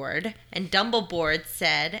Dumbleboard, and Dumbleboard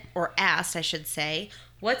said, or asked, I should say,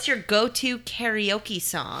 "What's your go-to karaoke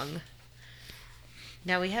song?"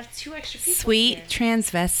 Now we have 2 extra people. Sweet here.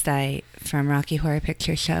 Transvestite from Rocky Horror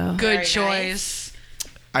Picture Show. Good Very choice.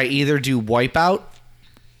 I either do Wipeout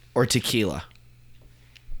or Tequila.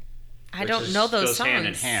 I don't know those goes songs. hand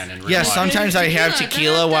in hand. In real Yeah, life. sometimes I have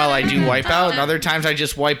tequila while I do Wipeout, and other times I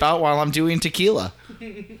just wipe out while I'm doing tequila.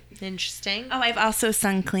 Interesting. Oh, I've also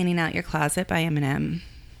sung "Cleaning Out Your Closet" by Eminem.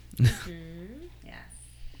 Yes.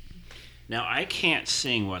 Now, I can't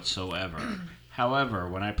sing whatsoever. However,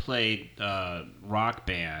 when I played Rock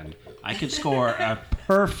Band, I could score a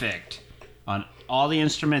perfect on all the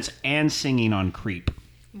instruments and singing on Creep.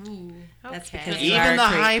 Ooh. That's Okay. because you Even are the a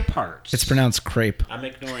creep. high parts. It's pronounced crepe. I'm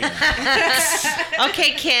ignoring that.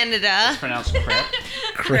 Okay, Canada. It's pronounced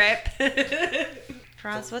Crip. Crip.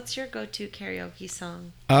 Roz, what's your go-to karaoke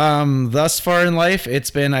song? Thus far in life, it's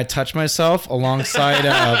been "I Touch Myself" alongside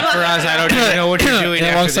For us, I don't even know what you're doing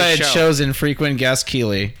after alongside this show. shows infrequent guest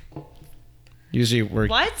Keeley. Usually we're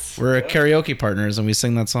What? karaoke partners and we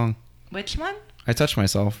sing that song. Which one? I Touch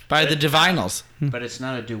Myself. By the Divinals. But it's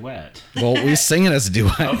not a duet. Well, we sing it as a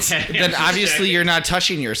duet. Okay. Then obviously you're not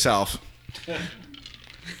touching yourself.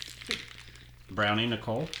 Brownie,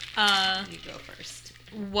 Nicole? You go first.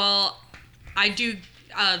 Well, I do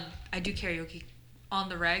karaoke on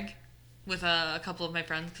the reg with a couple of my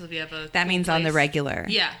friends because we have a. That cool means on the place. regular.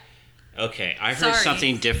 Yeah. Okay, I heard Sorry.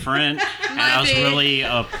 something different, and My I was bad. really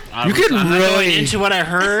You I'm could not going really- into what I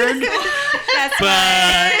heard, That's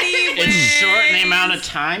but in short the amount of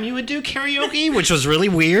time you would do karaoke, which was really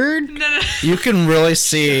weird. You can really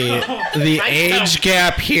see the age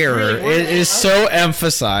gap here. It is so I'm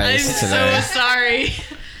emphasized today. so sorry.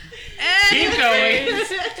 Keep going.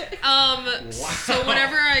 So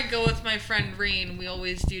whenever I go with my friend Reen, we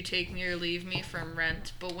always do "Take Me or Leave Me" from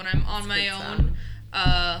Rent. But when I'm on my own,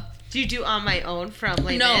 Do you do "On My Own" from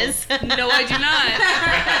Les no, Mis? no, I do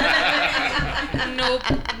not.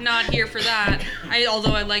 Nope, not here for that.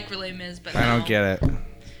 Although I like Les Mis, but I don't get it.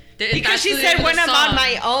 Because she said when I'm on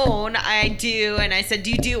my own, I do, and I said,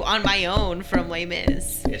 do you do "On My Own" from Les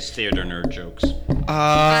Mis? It's theater nerd jokes.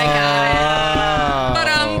 I got it.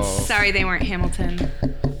 But Sorry, they weren't Hamilton.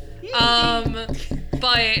 but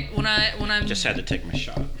when I'm Just had to take my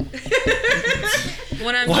shot.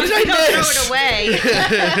 when I'm What did I miss? Throw it away.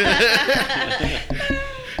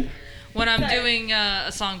 when I'm doing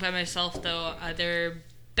a song by myself, though, either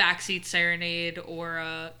 "Backseat Serenade"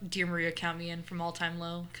 or "Dear Maria, Count Me In" from All Time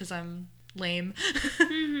Low, because I'm lame,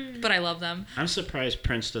 but I love them. I'm surprised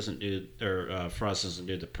Prince doesn't do, or Frost doesn't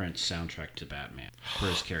do the Prince soundtrack to Batman for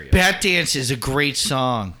his karaoke. Bat Dance is a great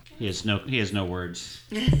song. He has no words.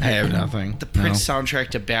 I have nothing. The Prince soundtrack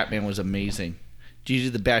to Batman was amazing. Do you do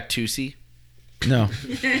the Bat-Tusi? No.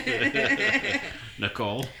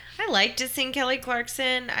 Nicole? I like to sing Kelly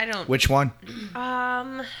Clarkson. I don't. Which one?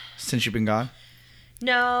 Um, Since You've Been Gone?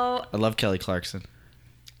 no. I love Kelly Clarkson.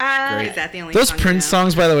 Great. Is that the only Those song you Prince know?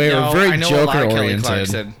 songs, by the way, No, are very I know a lot of Joker Kelly oriented.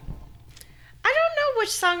 Clarkson. I don't know which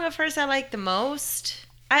song of hers I like the most.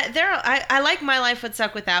 I like "My Life Would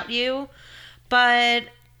Suck Without You," but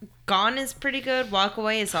 "Gone" is pretty good. "Walk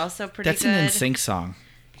Away" is also pretty That's good. an NSYNC song.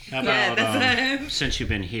 How Yeah, about that's Since You've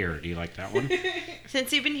Been Here? Do you like that one?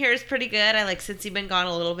 "Since You've Been Here" is pretty good. I like "Since You've Been Gone"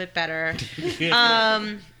 a little bit better.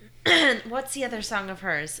 What's the other song of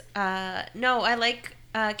hers? No, I like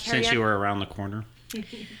Carrie. Since You Were Around the Corner?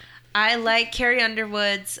 I like Carrie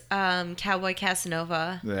Underwood's "Cowboy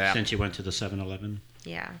Casanova." Yeah. Since You Went to the 7-Eleven?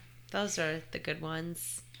 Yeah, those are the good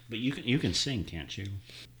ones. But you can sing, can't you?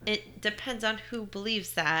 It depends on who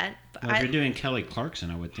believes that. But Well, if you're doing Kelly Clarkson,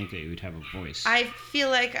 I would think that you would have a voice. I feel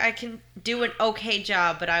like I can do an okay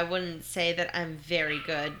job, but I wouldn't say that I'm very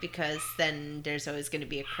good because then there's always going to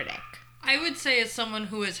be a critic. I would say as someone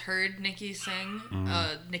who has heard Nikki sing,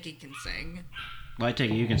 Nikki can sing. Well, I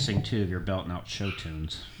take it you can sing too if you're belting out show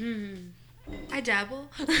tunes. I dabble.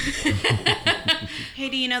 Hey,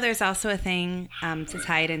 do you know there's also a thing to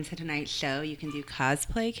tie it into tonight's show? You can do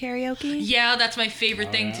cosplay karaoke. Yeah, that's my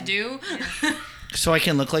favorite thing to do. So I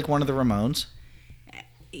can look like one of the Ramones?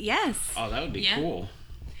 Yes. Oh, that would be Yeah. cool.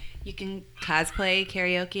 You can cosplay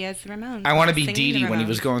karaoke as the Ramones. I want to be Singing Dee the Dee when he Ramones.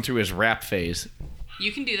 was going through his rap phase.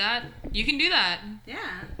 You can do that. You can do that. Yeah.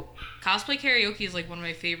 Cosplay karaoke is like one of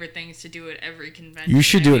my favorite things to do at every convention. You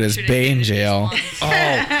should do I it make as sure to Bane hit it jail. at least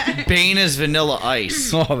once. Oh, Bane is Vanilla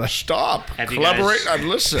Ice. Oh, that- Stop. Have you Collaborate guys- and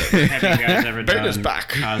listen. Have you guys ever Ben done is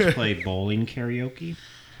back. cosplay bowling karaoke?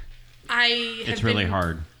 It's really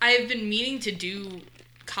hard. I've been meaning to do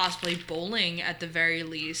cosplay bowling at the very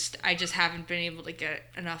least. I just haven't been able to get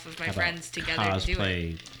enough of my How about friends together to do it.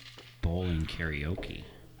 Cosplay bowling karaoke.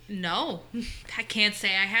 No, I can't say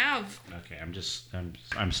I have. Okay,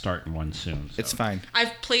 I'm starting one soon. So. It's fine.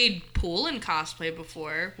 I've played pool in cosplay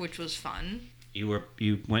before, which was fun. You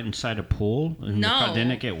went inside a pool and No.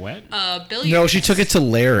 didn't it get wet? Billiards. No, she took it to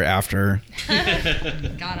Lair after.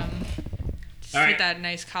 Got him. All right. With that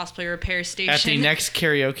nice cosplay repair station. At the next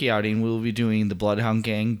karaoke outing, we'll be doing the Bloodhound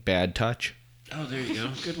Gang Bad Touch. Oh, there you go.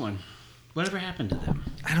 Good one. Whatever happened to them?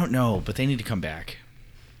 I don't know, but they need to come back.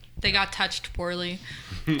 They got touched poorly.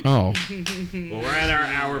 Oh. Well, we're at our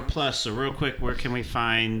hour plus, so real quick, where can we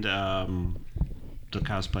find the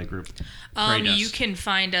cosplay group? You can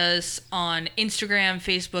find us on Instagram,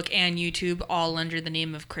 Facebook, and YouTube, all under the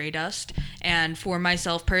name of Kraydust. And for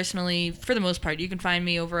myself personally, for the most part, you can find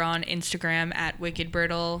me over on Instagram at Wicked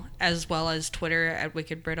Brittle, as well as Twitter at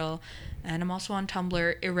Wicked Brittle. And I'm also on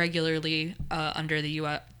Tumblr irregularly under the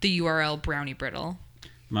URL Brownie Brittle.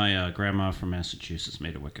 My grandma from Massachusetts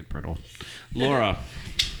made a Wicked Brittle. Laura,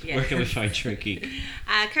 where can we find Tricky?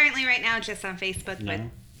 Currently, right now, just on Facebook. No? But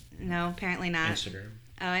no, apparently not. Instagram.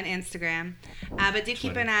 Oh, and Instagram. But do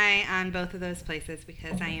keep an eye on both of those places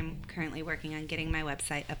because I am currently working on getting my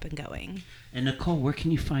website up and going. And Nicole, where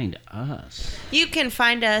can you find us? You can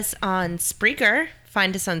find us on Spreaker.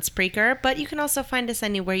 But you can also find us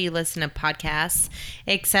anywhere you listen to podcasts,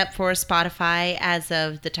 except for Spotify. As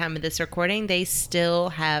of the time of this recording, they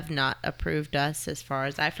still have not approved us, as far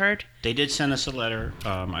as I've heard. They did send us a letter.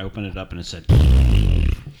 I opened it up and it said...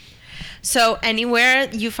 So anywhere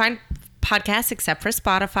you find podcasts except for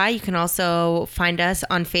Spotify, you can also find us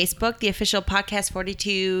on Facebook, the official Podcast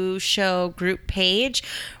 42 show group page,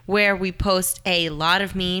 where we post a lot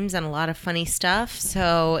of memes and a lot of funny stuff.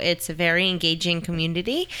 So it's a very engaging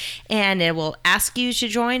community, and it will ask you to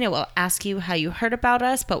join. It will ask you how you heard about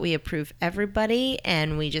us, but we approve everybody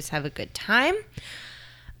and we just have a good time.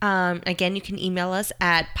 Again, you can email us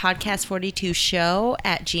at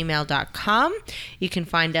podcast42show@gmail.com. You can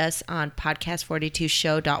find us on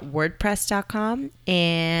podcast42show.wordpress.com.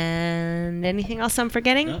 And anything else I'm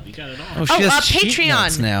forgetting? No, you got it all. Oh, she has sheet Patreon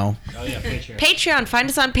notes now. Oh, yeah, Patreon. Patreon. Find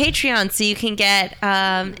us on Patreon so you can get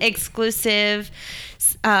exclusive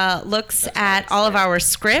looks at all of our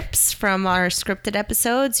scripts from our scripted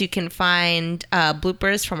episodes. You can find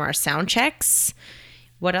bloopers from our sound checks.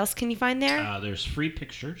 What else can you find there? There's free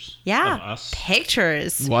pictures of Yeah, us.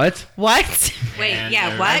 pictures. What? What? Wait, And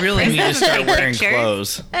yeah, there- what? I really need to start wearing Pictures?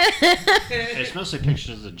 clothes. It's mostly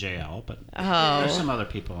pictures of JL, but Oh. there's some other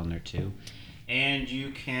people on there too. And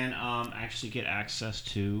you can actually get access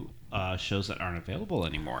to shows that aren't available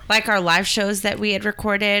anymore. Like our live shows that we had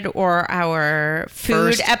recorded, or our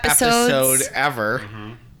food First episode ever.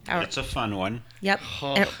 It's a fun one. Yep.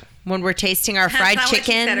 When we're tasting our fried That's not what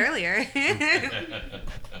you chicken. said earlier.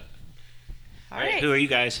 All right, who are you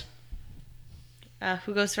guys?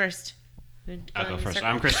 Who goes first? I'll go first.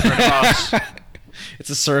 I'm Christopher Cross.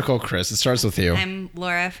 It's a circle, Chris. It starts with you. I'm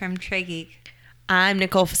Laura from Trey Geek. I'm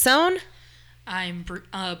Nicole Fasone. I'm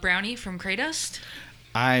Brownie from Kraydust.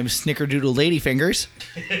 I'm Snickerdoodle Ladyfingers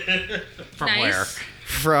From Nice. where?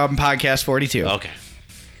 from Podcast 42. Okay.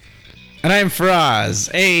 And I'm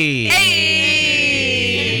Faraz. Hey.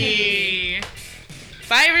 Hey!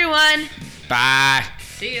 Bye, everyone. Bye.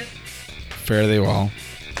 See ya. Fare thee well.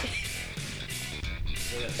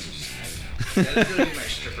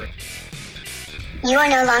 You are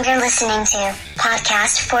no longer listening to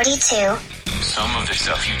Podcast 42. Some of the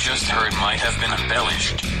stuff you just heard might have been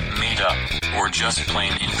embellished, made up, or just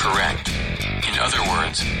plain incorrect. In other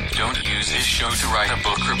words, don't use this show to write a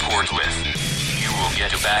book report with. You will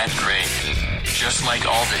get a bad grade. Just like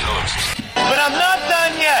all the hosts. But I'm not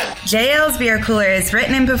done yet! JL's Beer Cooler is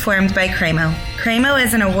written and performed by Cremo. Cremo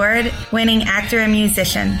is an award-winning actor and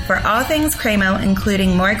musician. For all things Cremo,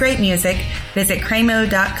 including more great music, visit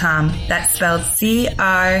Cremo.com. That's spelled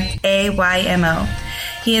Craymo.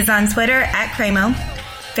 He is on Twitter at Cremo.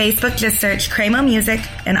 Facebook, just search Cremo Music,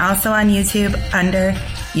 and also on YouTube under,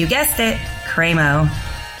 you guessed it, Cremo.